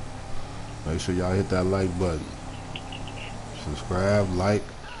 everybody? Make sure y'all hit that like button. Subscribe, like,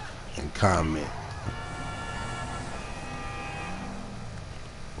 and comment.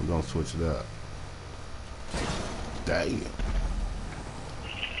 We're gonna switch it up. Damn.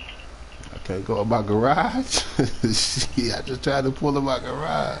 I can't go in my garage. Shit, I just tried to pull in my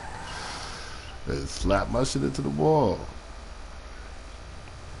garage. And slap my shit into the wall.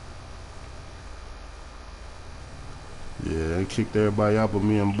 Yeah, they kicked everybody out but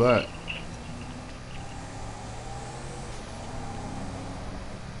me and Black.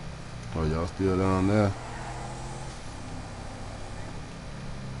 Oh, y'all still down there?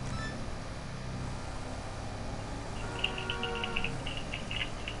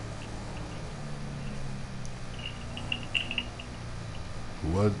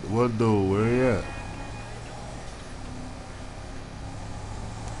 What dude? Where he at?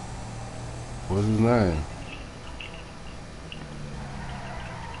 What's his name?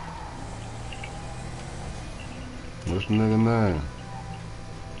 What's the nigga name?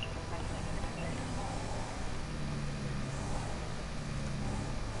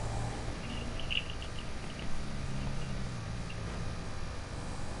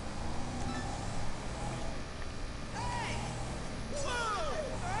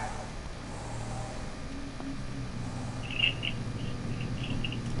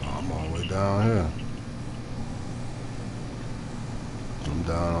 I'm all the way down here. I'm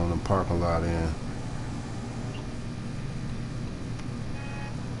down on the parking lot end.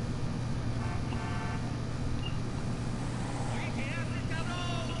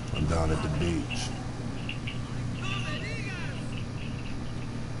 I'm down at the beach.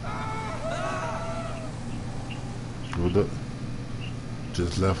 What the?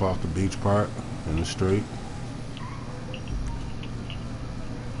 Just left off the beach part in the street.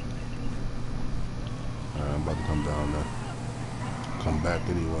 Alright, I'm about to come down there. Come back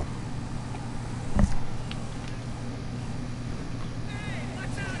anyway.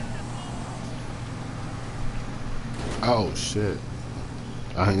 Oh shit.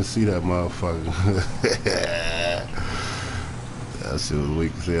 I didn't see that motherfucker. That shit was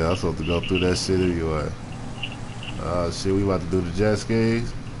weak as hell. I was supposed to go through that shit anyway. Oh shit, we about to do the jet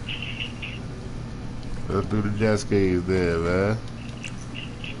skis? Let's do the jet skis there, man.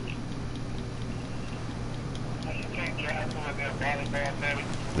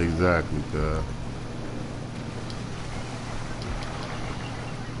 Exactly, cuz.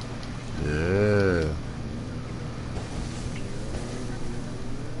 Yeah.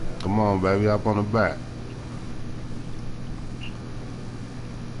 Come on, baby, up on the back.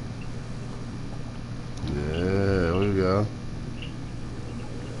 Yeah, there we go.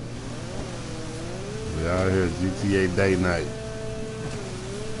 We out here, GTA day night.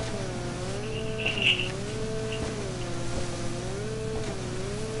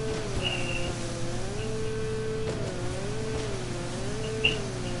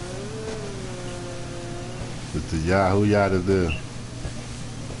 Mr. Yahoo, y'all to do?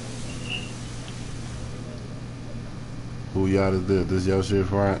 Who y'all to do? This your shit,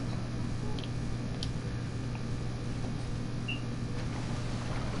 Frank?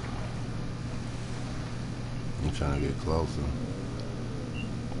 I'm trying to get closer.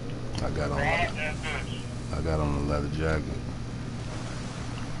 I got on a leather jacket.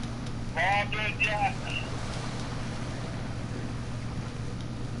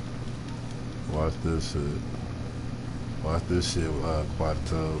 Watch this shit. Watch this shit,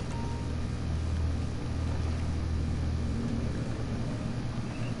 Quattro.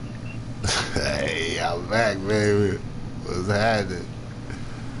 Hey, I'm back, baby. What's happening?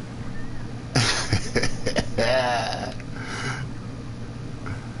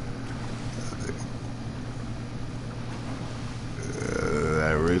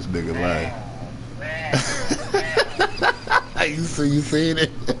 That rich nigga life. You seen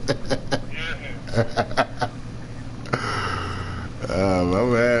it? My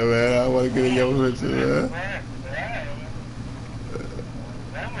bad, man. I want to get in your picture, man.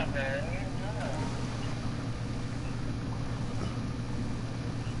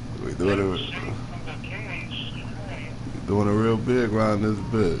 We doing it real big around this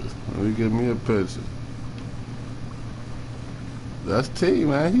bitch. Let me get me a picture. That's T,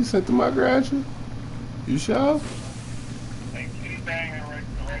 man. He sent to my graduate. You sure?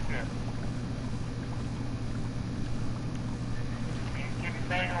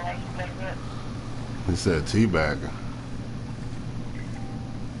 He said teabagger.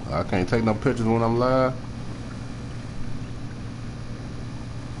 I can't take no pictures when I'm live.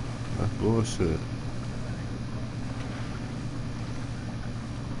 That's bullshit.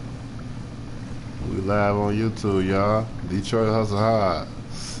 We live on YouTube, y'all. Detroit Hustle Hard.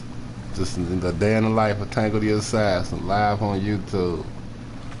 Just the day in the life of Tango the Assassin. Live on YouTube.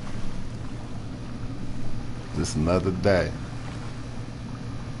 Just another day.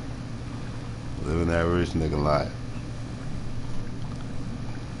 Living that rich nigga life.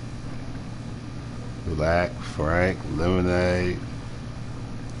 Black, Frank, Lemonade,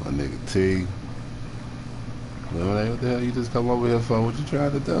 my nigga T. Lemonade, what the hell you just come over here for? What you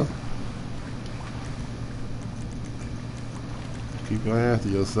trying to do? Keep your hands to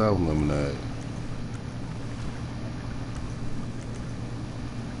yourself, Lemonade.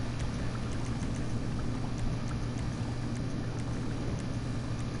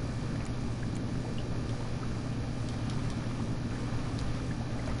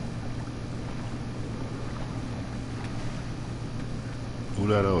 Who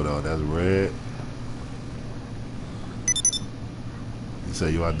that over there? That's Red. You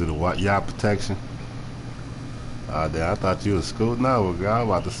say you want to do the what? Yacht protection? Oh, damn, I thought you was scooting over, girl. I was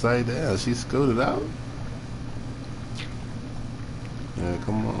about to say, damn, she scooted out. Yeah,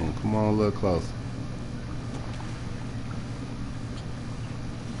 come on a little closer.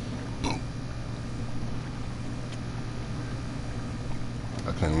 I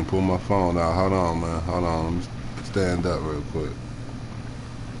can't even pull my phone out. Hold on, man. Hold on. Let me stand up real quick.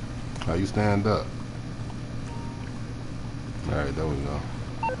 How you stand up? Alright, there we go.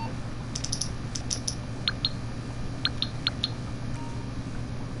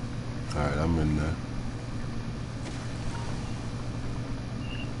 Alright, I'm in there.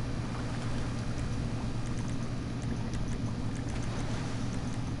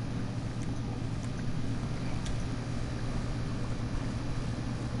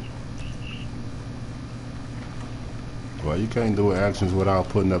 Well, you can't do actions without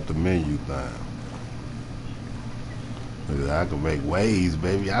putting up the menu thing. I can make waves,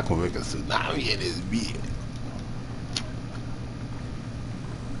 baby. I can make a tsunami in this bitch.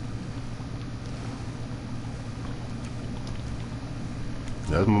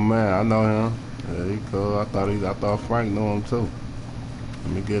 That's my man. I know him. Yeah, he cool. I thought Frank knew him too.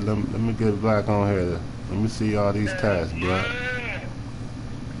 Let me get Black on here. Let me see all these tasks, Black.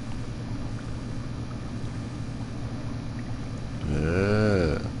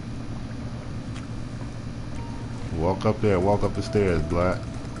 Yeah. Walk up there. Walk up the stairs, Black.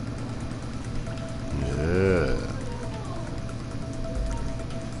 Yeah.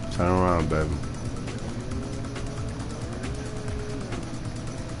 Turn around, baby.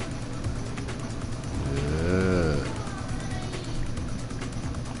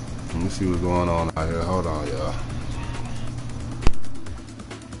 Let me see what's going on out here. Hold on, y'all.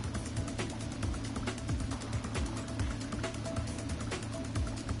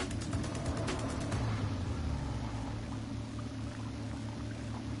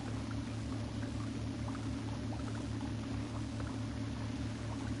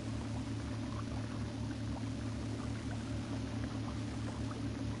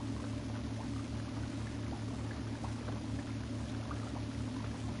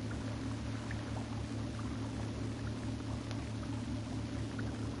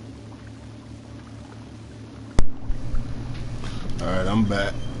 Alright, I'm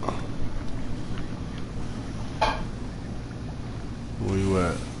back. Where you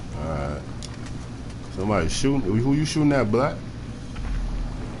at? Alright. Somebody shooting. Who you shooting at, Black?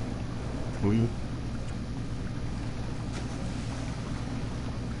 Who you?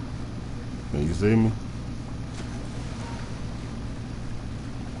 Can you see me?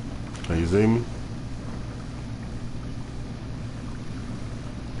 Can you see me?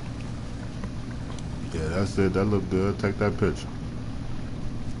 Yeah, that's it. That look good. Take that picture.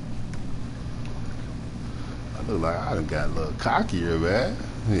 I look like I done got a little cockier, man.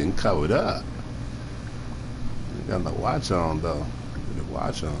 Getting covered up. You got the watch on, though. Get the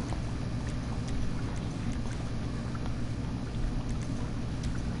watch on.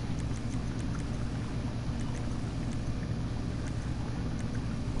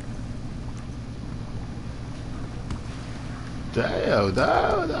 Damn,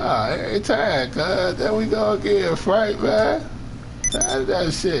 dog. Every time, cuz. There we go again, Frank, man. Tired of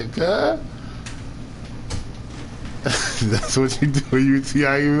that shit, cuz. That's what you do. You see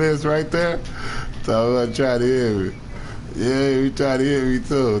how you miss right there? So I'm trying to hit me. Yeah, you trying to hit me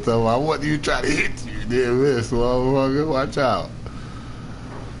too. So I want you trying to hit you. You didn't miss, motherfucker. Watch out.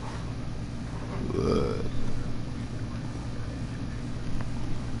 Look.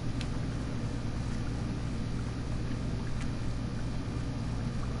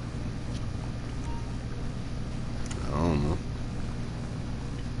 I don't know.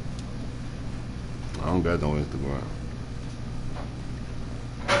 I don't got no Instagram.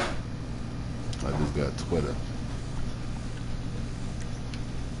 I just got Twitter.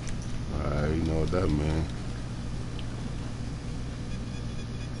 Alright, you know what that means.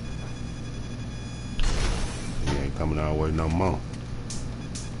 He ain't coming our way no more.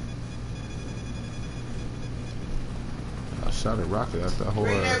 I shot a rocket at that whole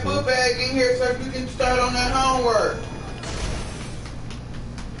Bring that ass. book bag in here so you can start on that homework.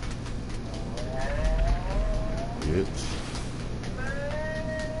 Bitch.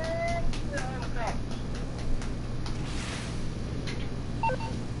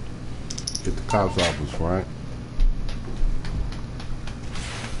 Get the cops office, Frank.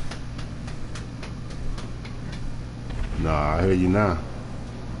 Nah, I hear you now.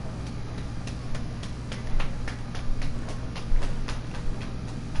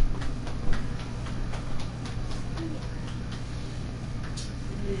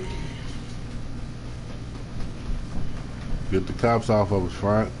 Get the cops off of us,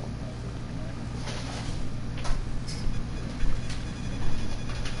 Frank.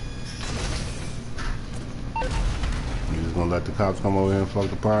 You just gonna let the cops come over here and fuck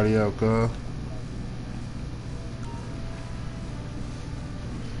the party up, cuz?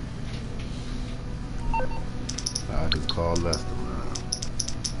 I just called Lester, man.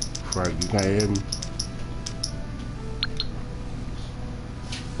 Frank, you can't hear me?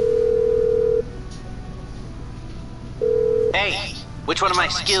 Hey, which one of my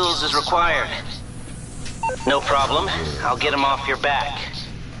skills is required? No problem. I'll get him off your back.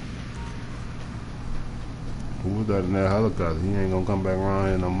 Who was that in that helicopter? He ain't gonna come back around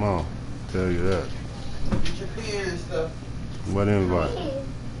here no more. Tell you that. Get your pen and stuff. What invite?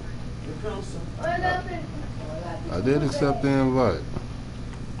 Your pencil. I did accept the invite.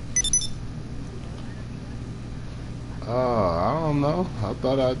 Oh, I don't know. I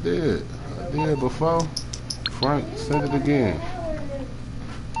thought I did. I did before. Frank, send it again.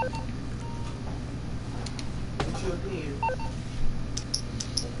 Get your pen.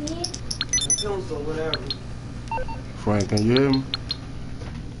 A pencil, whatever. Frank, can you hear me?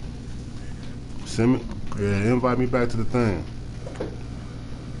 Send me. Yeah, invite me back to the thing.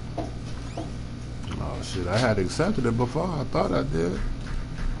 Oh shit, I had accepted it before. I thought I did.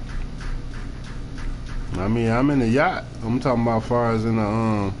 I mean, I'm in the yacht. I'm talking about as far as in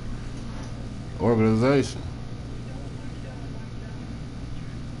the organization.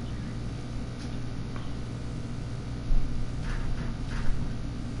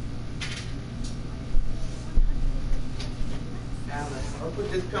 Alice, I'll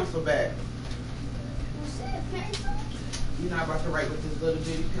put this pencil back. You're not about to write with this little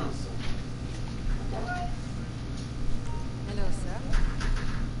bitty pencil. Hello, sir.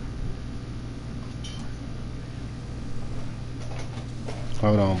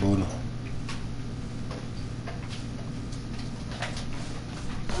 Hold on, Buddha.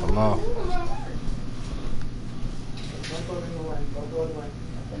 Hello. Don't throw it away. Don't throw it away.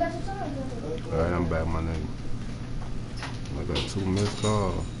 Alright, I'm back, my nigga. I got 2 missed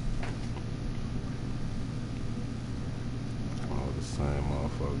calls. Oh, the same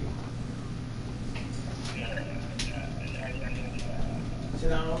motherfucker. Sit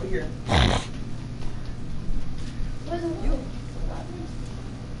down over here.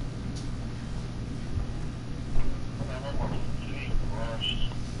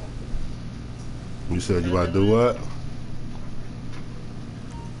 You said you about to do what?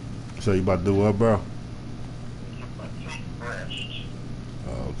 You said you about to do what, bro?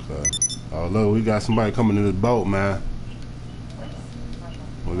 Okay. Oh, look, we got somebody coming in this boat, man.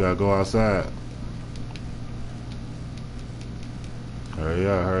 We gotta go outside. Hurry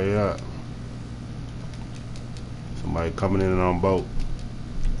up, hurry up. Somebody coming in on boat.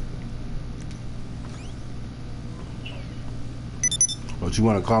 But you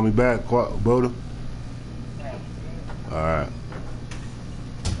want to call me back, Buddha? Alright.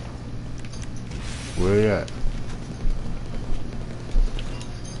 Where you at?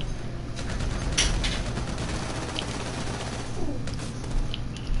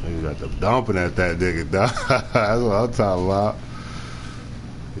 You got the dumping at that nigga, dog. That's what I'm talking about.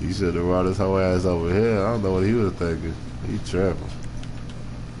 You should have brought his whole ass over here. I don't know what he was thinking. He tripping.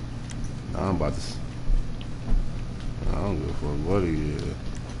 I'm about to... I don't give a fuck what he is.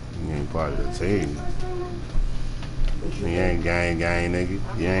 He ain't part of the team. He ain't gang, nigga.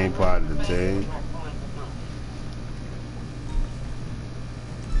 He ain't part of the team.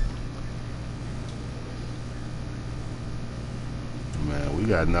 Man, we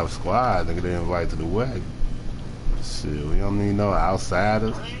got enough squad, nigga, to invite to the wedding. Shit, we don't need no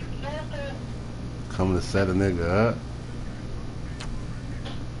outsiders coming to set a nigga up.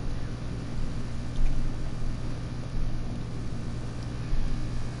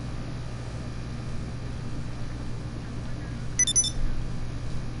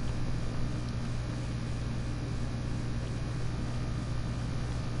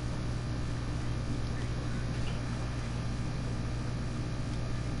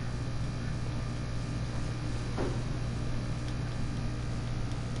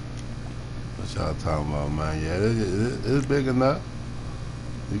 What y'all talking about, man? Yeah, it's big enough.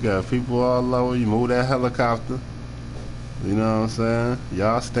 You got people all over. You move that helicopter. You know what I'm saying?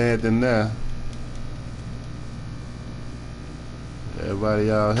 Y'all standing there.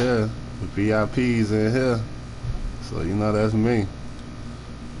 Everybody out here. The VIPs in here. So you know that's me.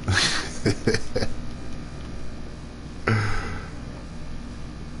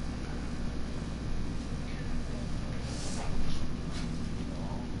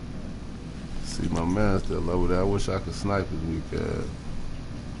 See my man still over there. I wish I could snipe his weak ass.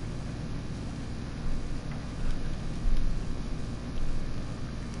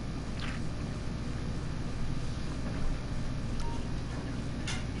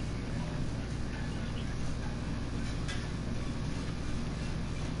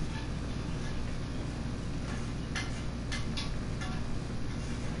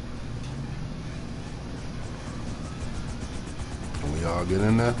 Can we all get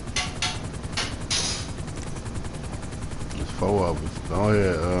in there? There's 4 of us. Go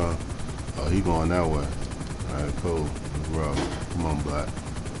ahead, oh, he going that way. Alright, cool. Let's roll. Come on, Black.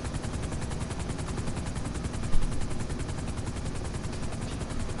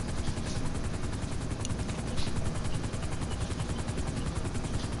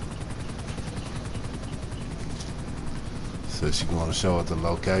 Said she gonna show us the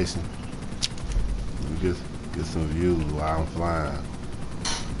location. Let me get some views while I'm flying.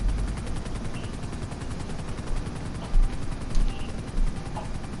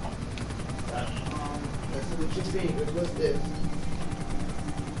 Let's see what you see. What's this?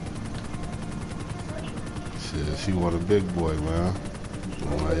 Shit, she want a big boy, man.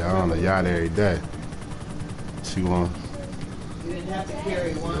 Y'all on the yacht every day. She want... You didn't have to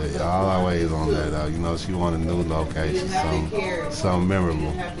carry one. Yeah, y'all always on that, though. You know, she want a new location, something memorable. You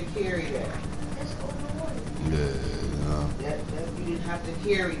didn't have to carry that. Yeah, you know. You didn't have to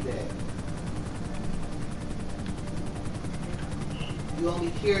carry that. You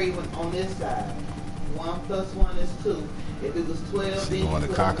only carry one on this side. 1 + 1 is 2. If it was 12, She then going you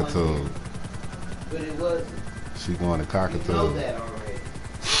to put one cockatoo. here. But it wasn't. She going to You cockatoo. know that already.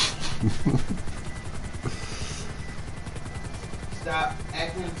 Stop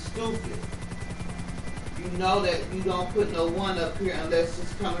acting stupid. You know that you don't put no one up here unless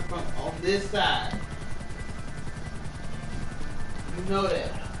it's coming from on this side. You know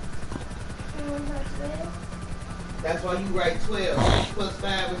that. That's why you write 12. 6 plus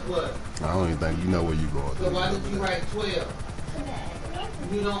 5 is what? I don't even think you know where you going. So why did you write 12?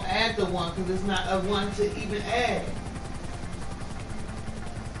 You don't add the 1 because it's not a 1 to even add.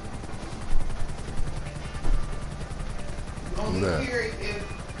 Only period if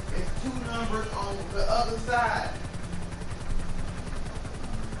it's 2 numbers on the other side.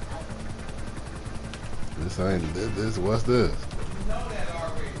 This ain't this. What's this? You know that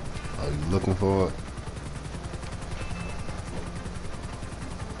already. Are you looking for it?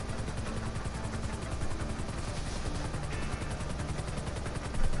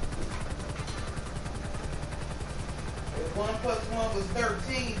 If 1 plus 1 was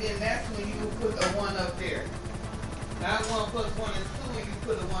 13, then that's when you would put a 1 up there. Not 1 plus 1 is 2 and you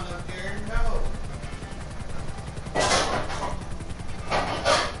put a 1 up there. No.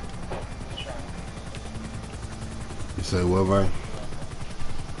 You say what, man?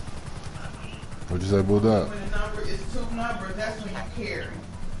 What'd you say, Bulldog? When the number is 2 numbers, that's when you carry.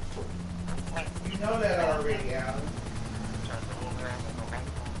 You know that already, Alan.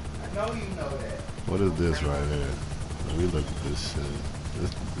 I know you know that. What is this right here? Let me look at this shit.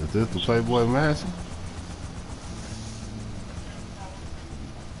 Is this the Playboy Mansion?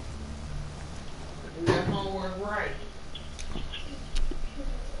 Do that homework right.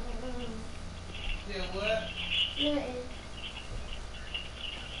 Then what? You need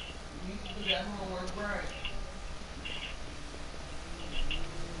to do that homework right.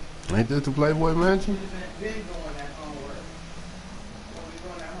 Ain't this the Playboy Mansion? You've been doing that homework. We'll be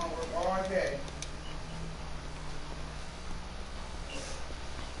doing that homework all day.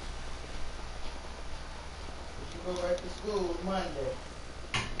 You go back to school Monday.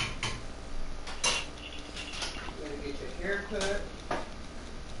 You better get your hair cut.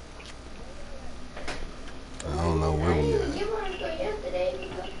 I don't know where we at. You wanted to go yesterday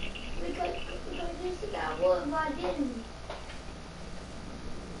because this got wood, but I didn't.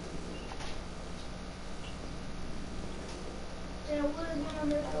 Then I would have been on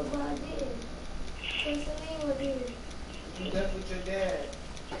the field, but I did. Because Celine was here. You left with your dad.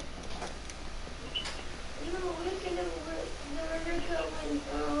 No, we could have the river cut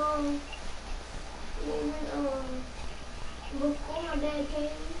before my dad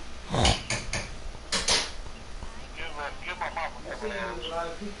came. Give my mama I see a lot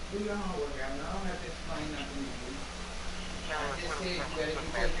of people do your homework. I don't have to explain nothing to you. I just said you gotta get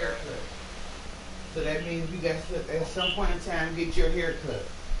your hair cut. So that means we got to, at some point in time, get your hair cut.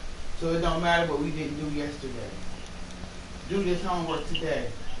 So it don't matter what we didn't do yesterday. Do this homework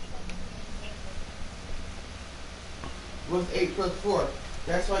today. What's 8 plus 4?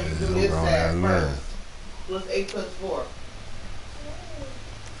 That's why you do this side first. What's 8 plus 4?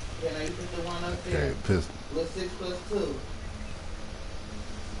 Yeah, now you put the 1 up there. Okay, pistol. What's 6 plus 2?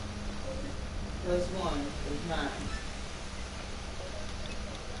 Plus 1 is 9.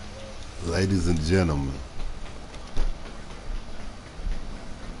 Ladies and gentlemen.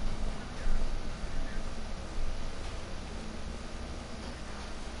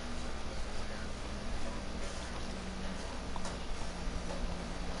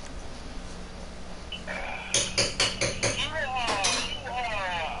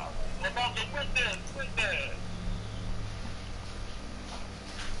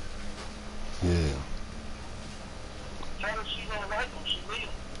 Yeah.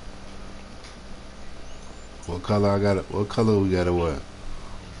 What color I got? What color we gotta wear?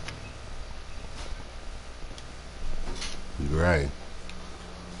 Gray.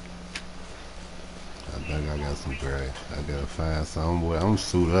 I think I got some gray. I gotta find somewhere. I'm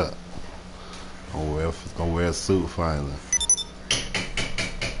suit up. I'm gonna wear a suit finally.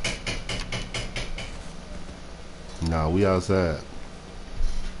 Nah, we outside.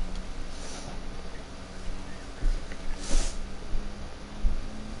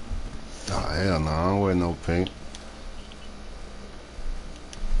 Oh, hell no, I don't wear no pink.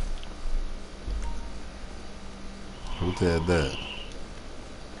 Who said that?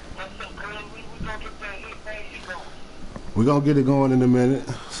 We're gonna get it going in a minute.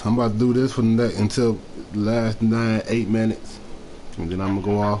 So I'm about to do this for the next, until the last 8 minutes. And then I'm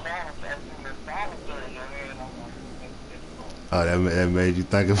gonna go off. Oh, that made you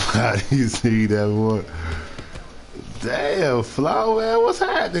think about it. You see that boy? Damn, Flo, man, what's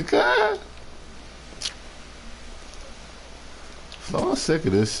happening, cuz? Flo, I'm sick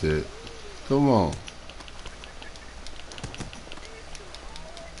of this shit. Come on.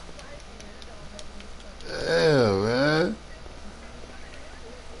 Yeah, man.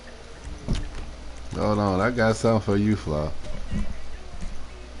 Hold on, got something for you, Flo.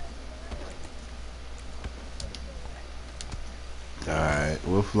 Alright,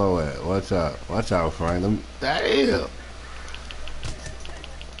 where Flo at? Watch out. Watch out, Frank. Damn.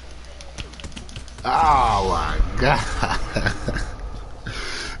 Oh my God.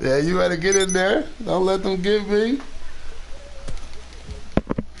 Yeah, you better get in there. Don't let them get me.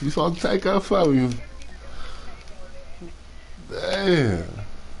 You supposed to take up for you. Damn.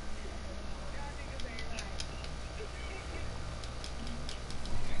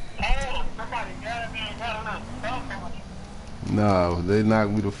 No, they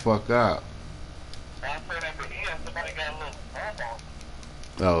knocked me the fuck out.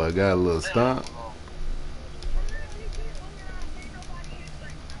 Oh, I got a little stump.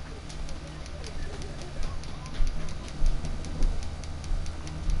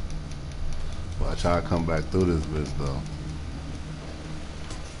 Watch how I come back through this bitch though.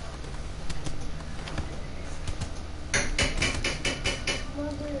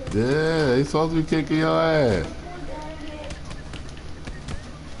 Yeah, he's supposed to be kicking your ass.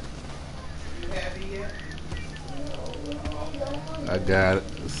 I got it.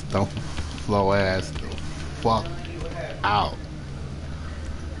 Stump Flo ass the fuck out.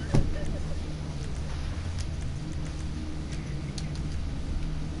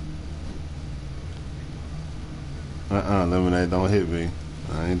 Lemonade, don't hit me.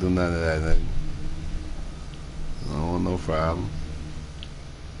 I ain't do none of that, nigga. I don't want no problem.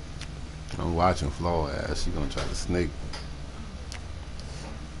 I'm watching Flo ass. She gonna try to sneak.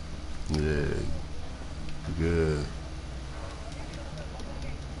 Yeah. Good.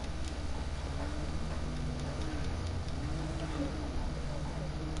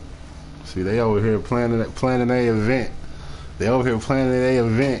 See, they over here planning a event. They over here planning a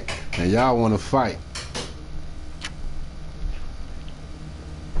event, and y'all want to fight.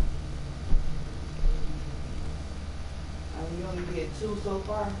 You only did 2 so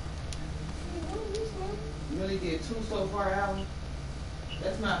far? You only did 2 so far, Alan?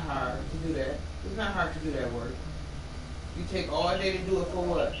 That's not hard to do that. It's not hard to do that work. You take all day to do it for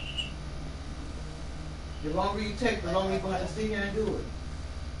what? The longer you take, the longer you're going to have to sit here and do it.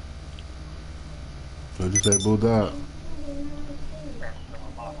 What'd you say, Bulldog?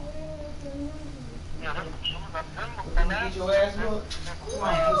 Get your ass whooped. Come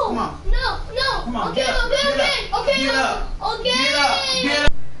on, come on. No. Come on, Okay, get up, okay. get up. Okay. Get up, get up.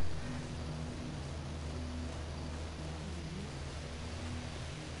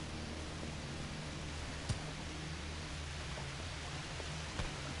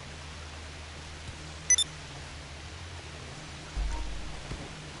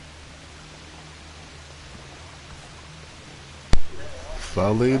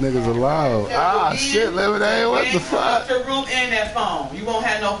 Flo, these niggas allowed. Ah, shit, Lemonade, what the fuck? Your room and that phone. You won't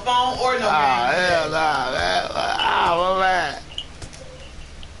have no phone or no Ah, hell nah, man. Ah, my man.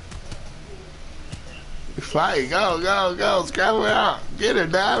 Fight, go. Scrap her out. Get her,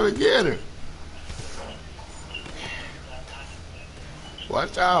 Diamond, get her.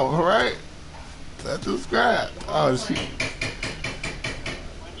 Watch out, all right? That's a scrap. Oh, shit.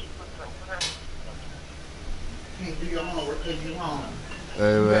 Can't do your homework because you home.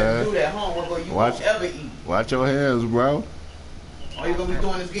 Hey, You better man. do that homework or you won't ever eat. Watch your hands, bro. All you're going to be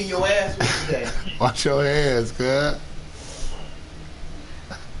doing is getting your ass whipped today. Watch your hands, cuz.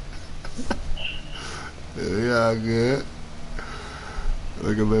 Yeah, good.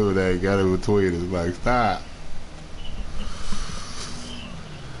 Look at Lemonade, got it between us. Like, stop.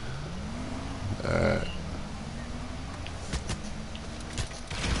 Alright.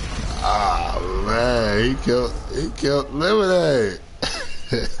 Oh, man. He killed Lemonade.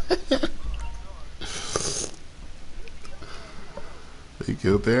 He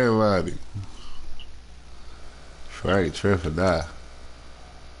killed everybody. Frank tripping now.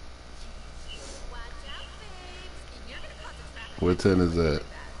 What 10 is that?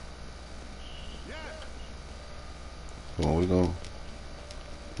 Come on, we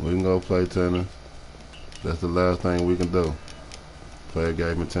can go play tennis. That's the last thing we can do. Play a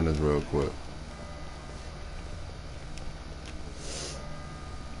game of tennis real quick.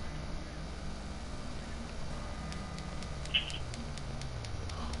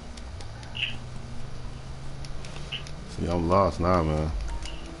 See, I'm lost now, man.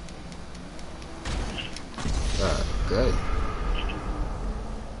 God dang.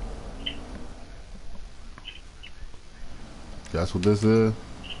 That's what this is?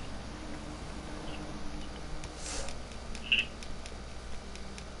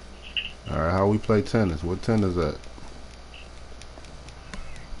 Alright, how we play tennis? What tennis is that?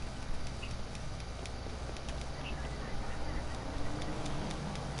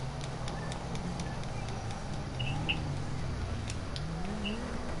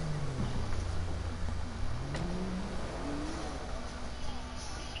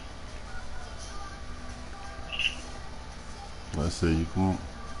 see, you can.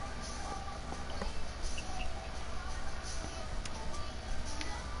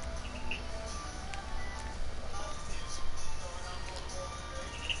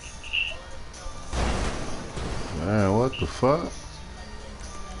 Man, what the fuck?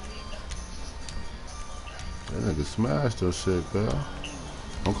 That nigga smashed your shit, girl.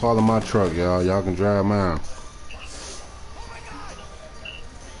 I'm calling my truck, y'all. Y'all can drive mine.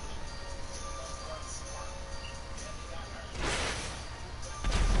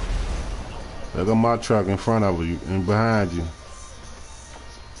 Look at my truck in front of you and behind you.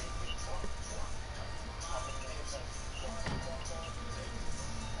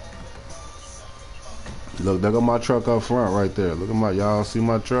 Look, look at my truck up front right there. Look at my, y'all see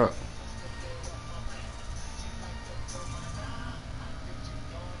my truck?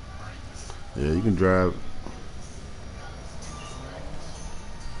 Yeah, you can drive.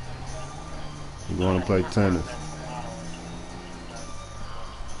 You going to play tennis.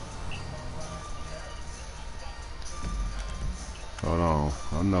 Hold on,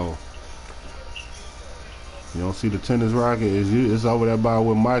 I know. You don't see the tennis racket? It's over there by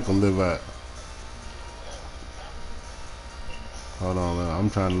where Michael live at. Hold on, man. I'm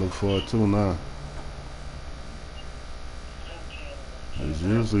trying to look for it too now. It's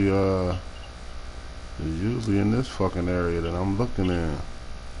usually in this fucking area that I'm looking in.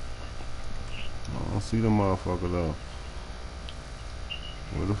 I don't see the motherfucker though.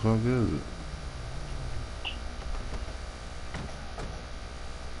 Where the fuck is it?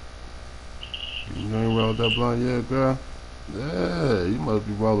 You ain't rolled that blunt yet, girl? Yeah, you must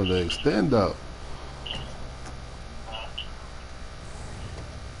be rolling the extend up.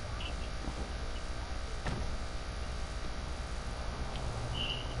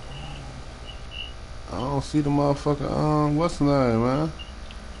 I don't see the motherfucker, what's the name, man?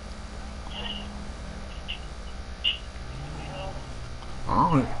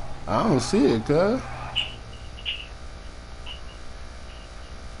 I don't see it, cuz.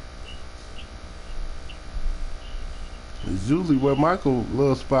 It's usually where Michael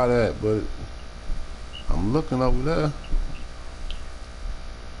little spot at, but I'm looking over there.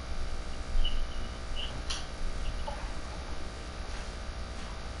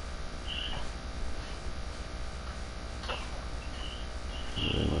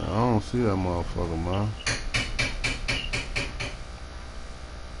 Yeah, man, I don't see that motherfucker, man.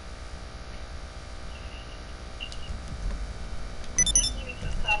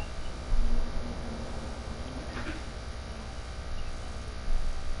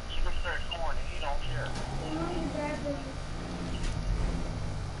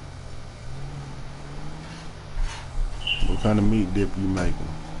 What kind of meat dip you making?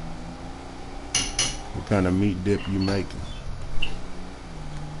 What kind of meat dip you making?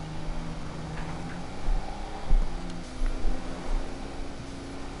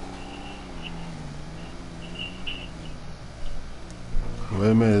 Wait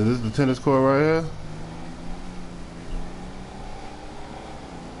a minute, is this the tennis court right here?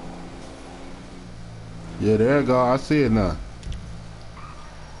 Yeah, there you go. I see it now.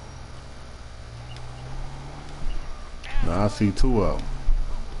 Now I see two of them.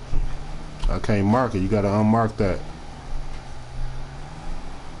 I can't mark it. You gotta unmark that.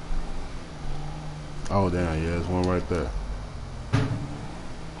 Oh damn, yeah, there's one right there.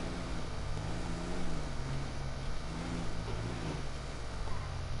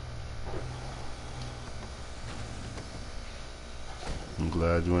 I'm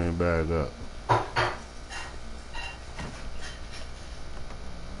glad you ain't bagged up.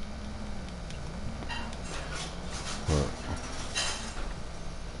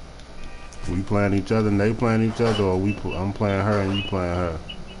 We playing each other and they playing each other, or I'm playing her and you playing her?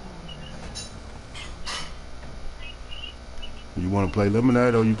 You want to play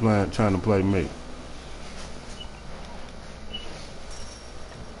Lemonade or you trying to play me?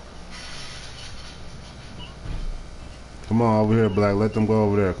 Come on over here, Black. Let them go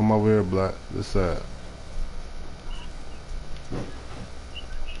over there. Come over here, Black. This side.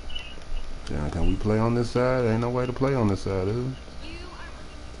 Damn, can we play on this side? Ain't no way to play on this side, is it?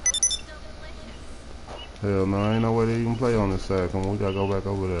 Hell no, ain't no way to even play on this side. Come on, we gotta go back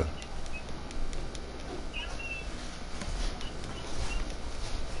over there.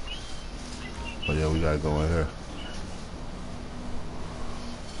 Oh yeah, we gotta go in here.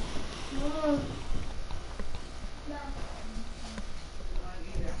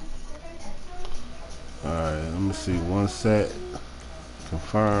 Alright, let me see. One set.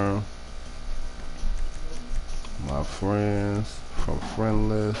 Confirm. My friends from friend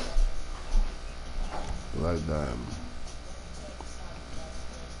list. Black Diamond.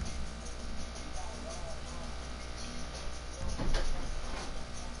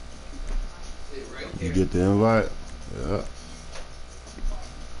 get the invite? Yeah.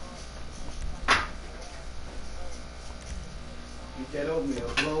 Get that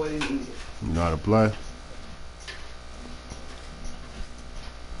oatmeal, blow it and eat it. You know how to play?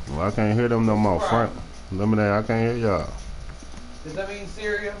 Well, I can't hear them no more, Frank. Lemonade, I can't hear y'all. Does that mean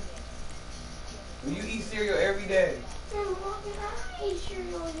cereal? When you eat cereal every day. Then why can I eat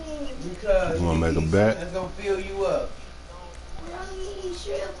cereal then? Because You wanna make a eat bet? something that's gonna fill you up. Why don't you eat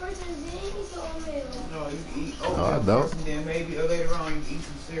cereal first and then eat oatmeal? No, you can eat Oh, I oatmeal don't. first and then maybe later on you can eat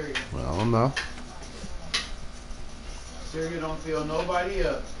some cereal. I don't know. Cereal don't fill nobody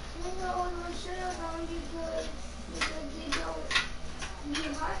up. You know when my cereal don't get good because they don't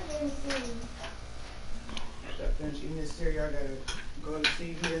get hot or anything. After I finish eating this cereal, I gotta go to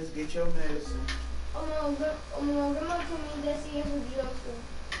CVS, get your medicine. Grandma told me that she has a doctor.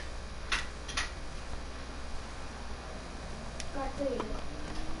 Got to eat.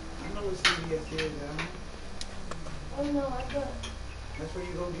 I know what CVS is, Alan. Oh no, I got. That's where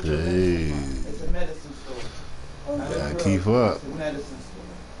you go get your Hey. medicine from. It's a medicine store. Oh, Not a Gotta drug keep store, up. It's a medicine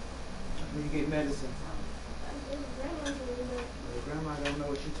store. Where you get medicine from. Grandma told me that. Your grandma don't know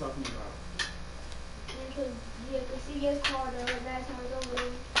what you're talking about. Because CVS called her last time I was over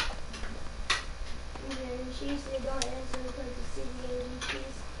there. And then she said don't answer because the CVS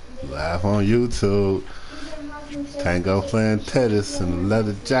is Live on YouTube. Tango playing tennis in a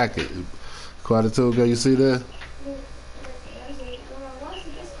leather jacket. Quadratube girl, you see that?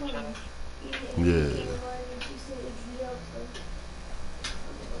 Yeah.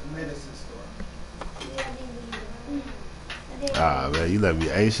 Medicine store. Ah, man, you let me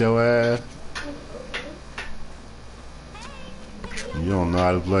ace your ass. You don't know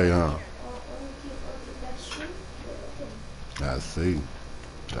how to play, huh? I see.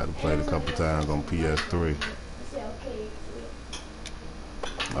 Got to play it a couple times on PS3.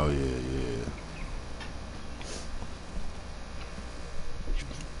 Oh, yeah,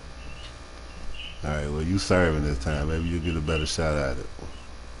 yeah. Alright, well, you serving this time. Maybe you'll get a better shot at it.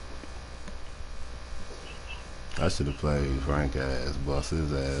 I should have played Frank ass, bust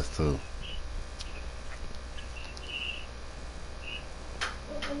his ass, too.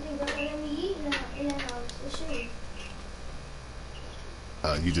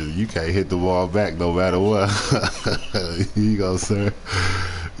 You can't hit the ball back no matter what. You gonna serve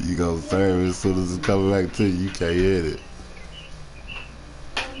as soon as it's coming back to you. You can't hit it.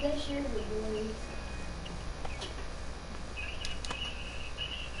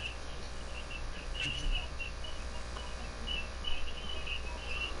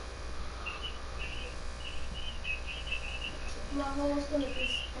 My whole stomach is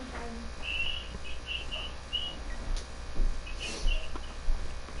on fire.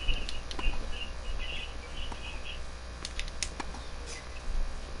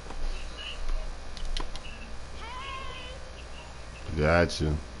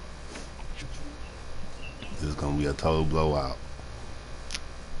 Gotcha. This is gonna be a total blowout.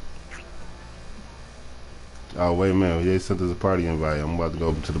 Oh, wait a minute. They sent us a party invite. I'm about to go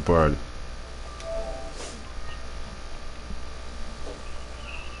over to the party.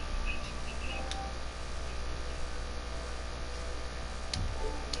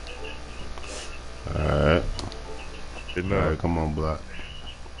 Alright. Alright, come on, Block.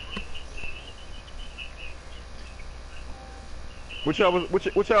 What y'all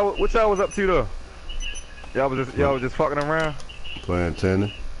was up to though? Y'all was just fucking around? Playing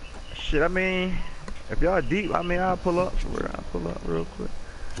tennis. Shit, I mean, if y'all deep, I mean, I'll pull up real quick.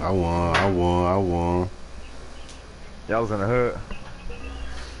 I won. Y'all was in the hood.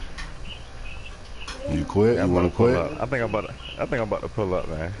 You quit? Yeah, you wanna quit? I think I'm about to pull up,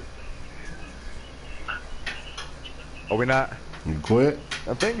 man. Are we not? You quit?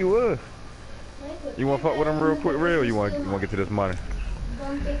 I think you would. You wanna fuck with him real quick, real? Or you wanna get to this money?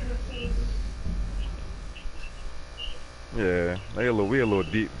 Yeah, we a little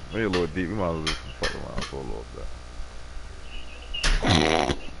deep. We might as well just fuck around for a little bit.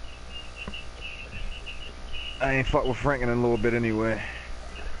 I ain't fuck with Frank in a little bit anyway.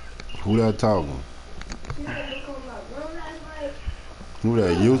 Who that talking? Who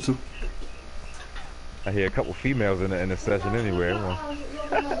that, YouTube? I hear a couple females in the session anyway.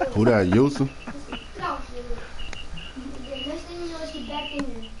 Who that, YouTube?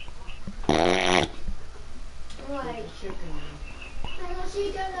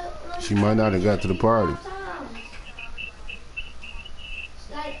 She might not have got to the party.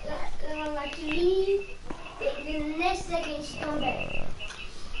 Like to leave, the next second she come back.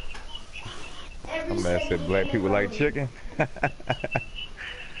 My man said black people like chicken.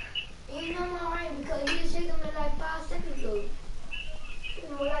 You know my right because you chicken me like 5 seconds ago.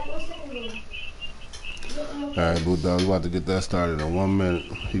 Like 1 second ago. Alright, Blue Dog, we about to get that started in 1 minute.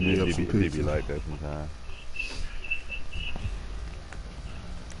 Heat me up some It pizza. be like that sometimes.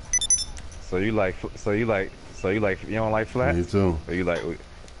 So you don't like flats? Me too. Or you like?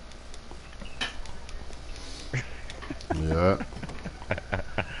 Yeah.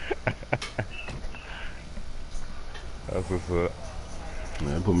 That's what's up.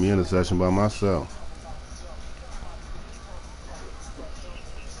 Man, put me in a session by myself.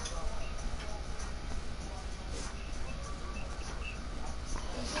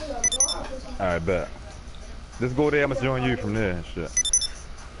 Alright, bet. Just go there, I'm gonna join you from there and shit.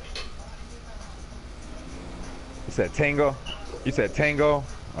 You said Tango? You said Tango?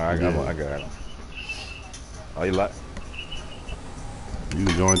 Alright, I got it. Oh, you like? You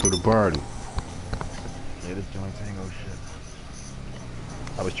can join through the party. Yeah, this join Tango shit.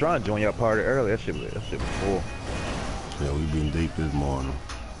 I was trying to join your party earlier. That shit was full. Yeah, we been deep this morning.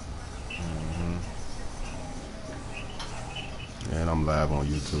 And I'm live on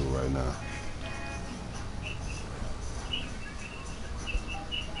YouTube right now.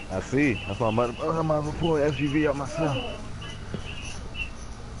 I see. That's why I'm about to pull the SUV out myself.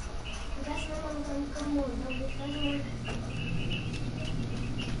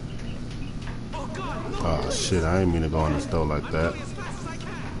 Oh shit, I ain't mean to go in the store like that.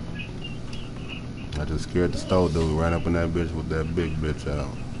 I just scared the store dude, ran up in that bitch with that big bitch out.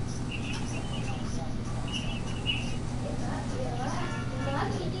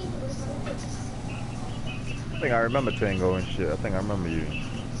 I think I remember Tango and shit. I think I remember you.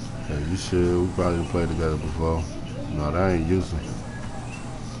 Yeah, you should. We probably done played together before. No, that ain't Houston.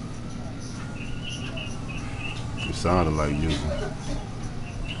 You sounded like Houston.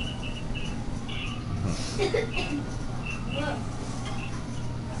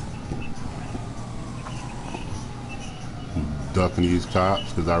 Ducking these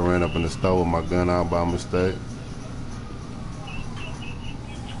cops because I ran up in the store with my gun out by mistake.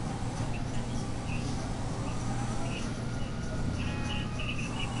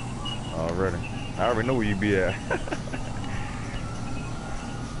 Already. I already know where you be at.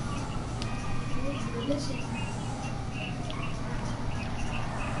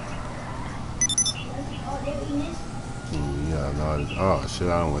 Yeah, no, oh shit,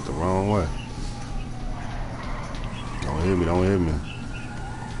 I done went the wrong way. Don't hit me, don't hit me.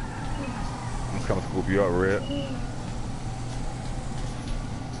 I'm coming to scoop you up, Red.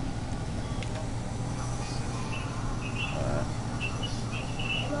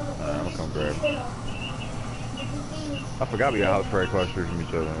 Alright, I'm gonna come grab it. I forgot we got house right across the street from each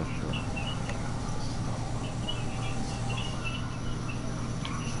other and shit.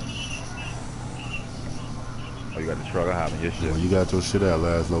 Oh, you got the truck? I have your shit. Well, you got your shit at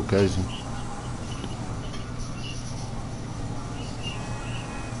last location.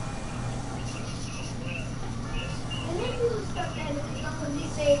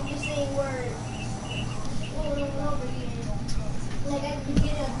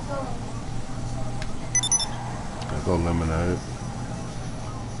 Let's go lemonade.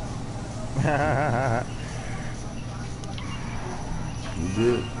 You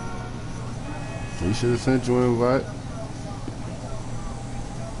did. He should have sent you an invite.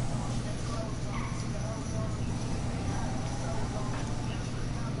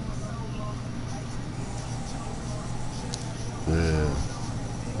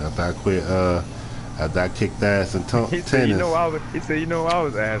 Yeah. After I quit, after I kicked ass in tennis. He said, you know I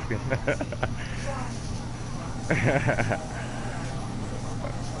was asking.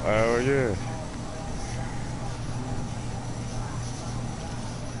 Oh yeah.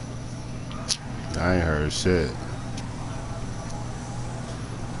 I ain't heard shit.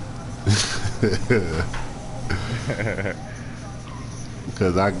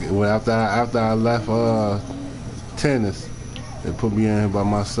 Because after I left tennis, they put me in here by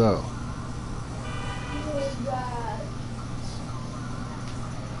myself.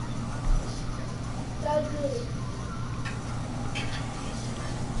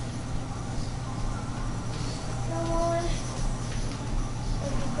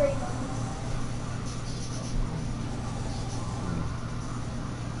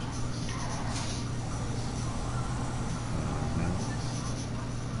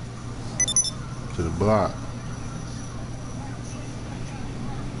 To the block.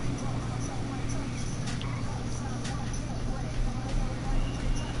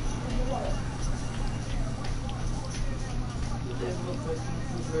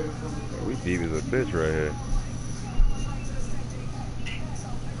 We deep as a bitch right here.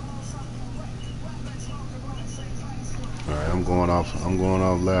 Alright, I'm going off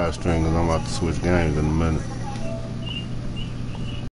live stream because I'm about to switch games in a minute.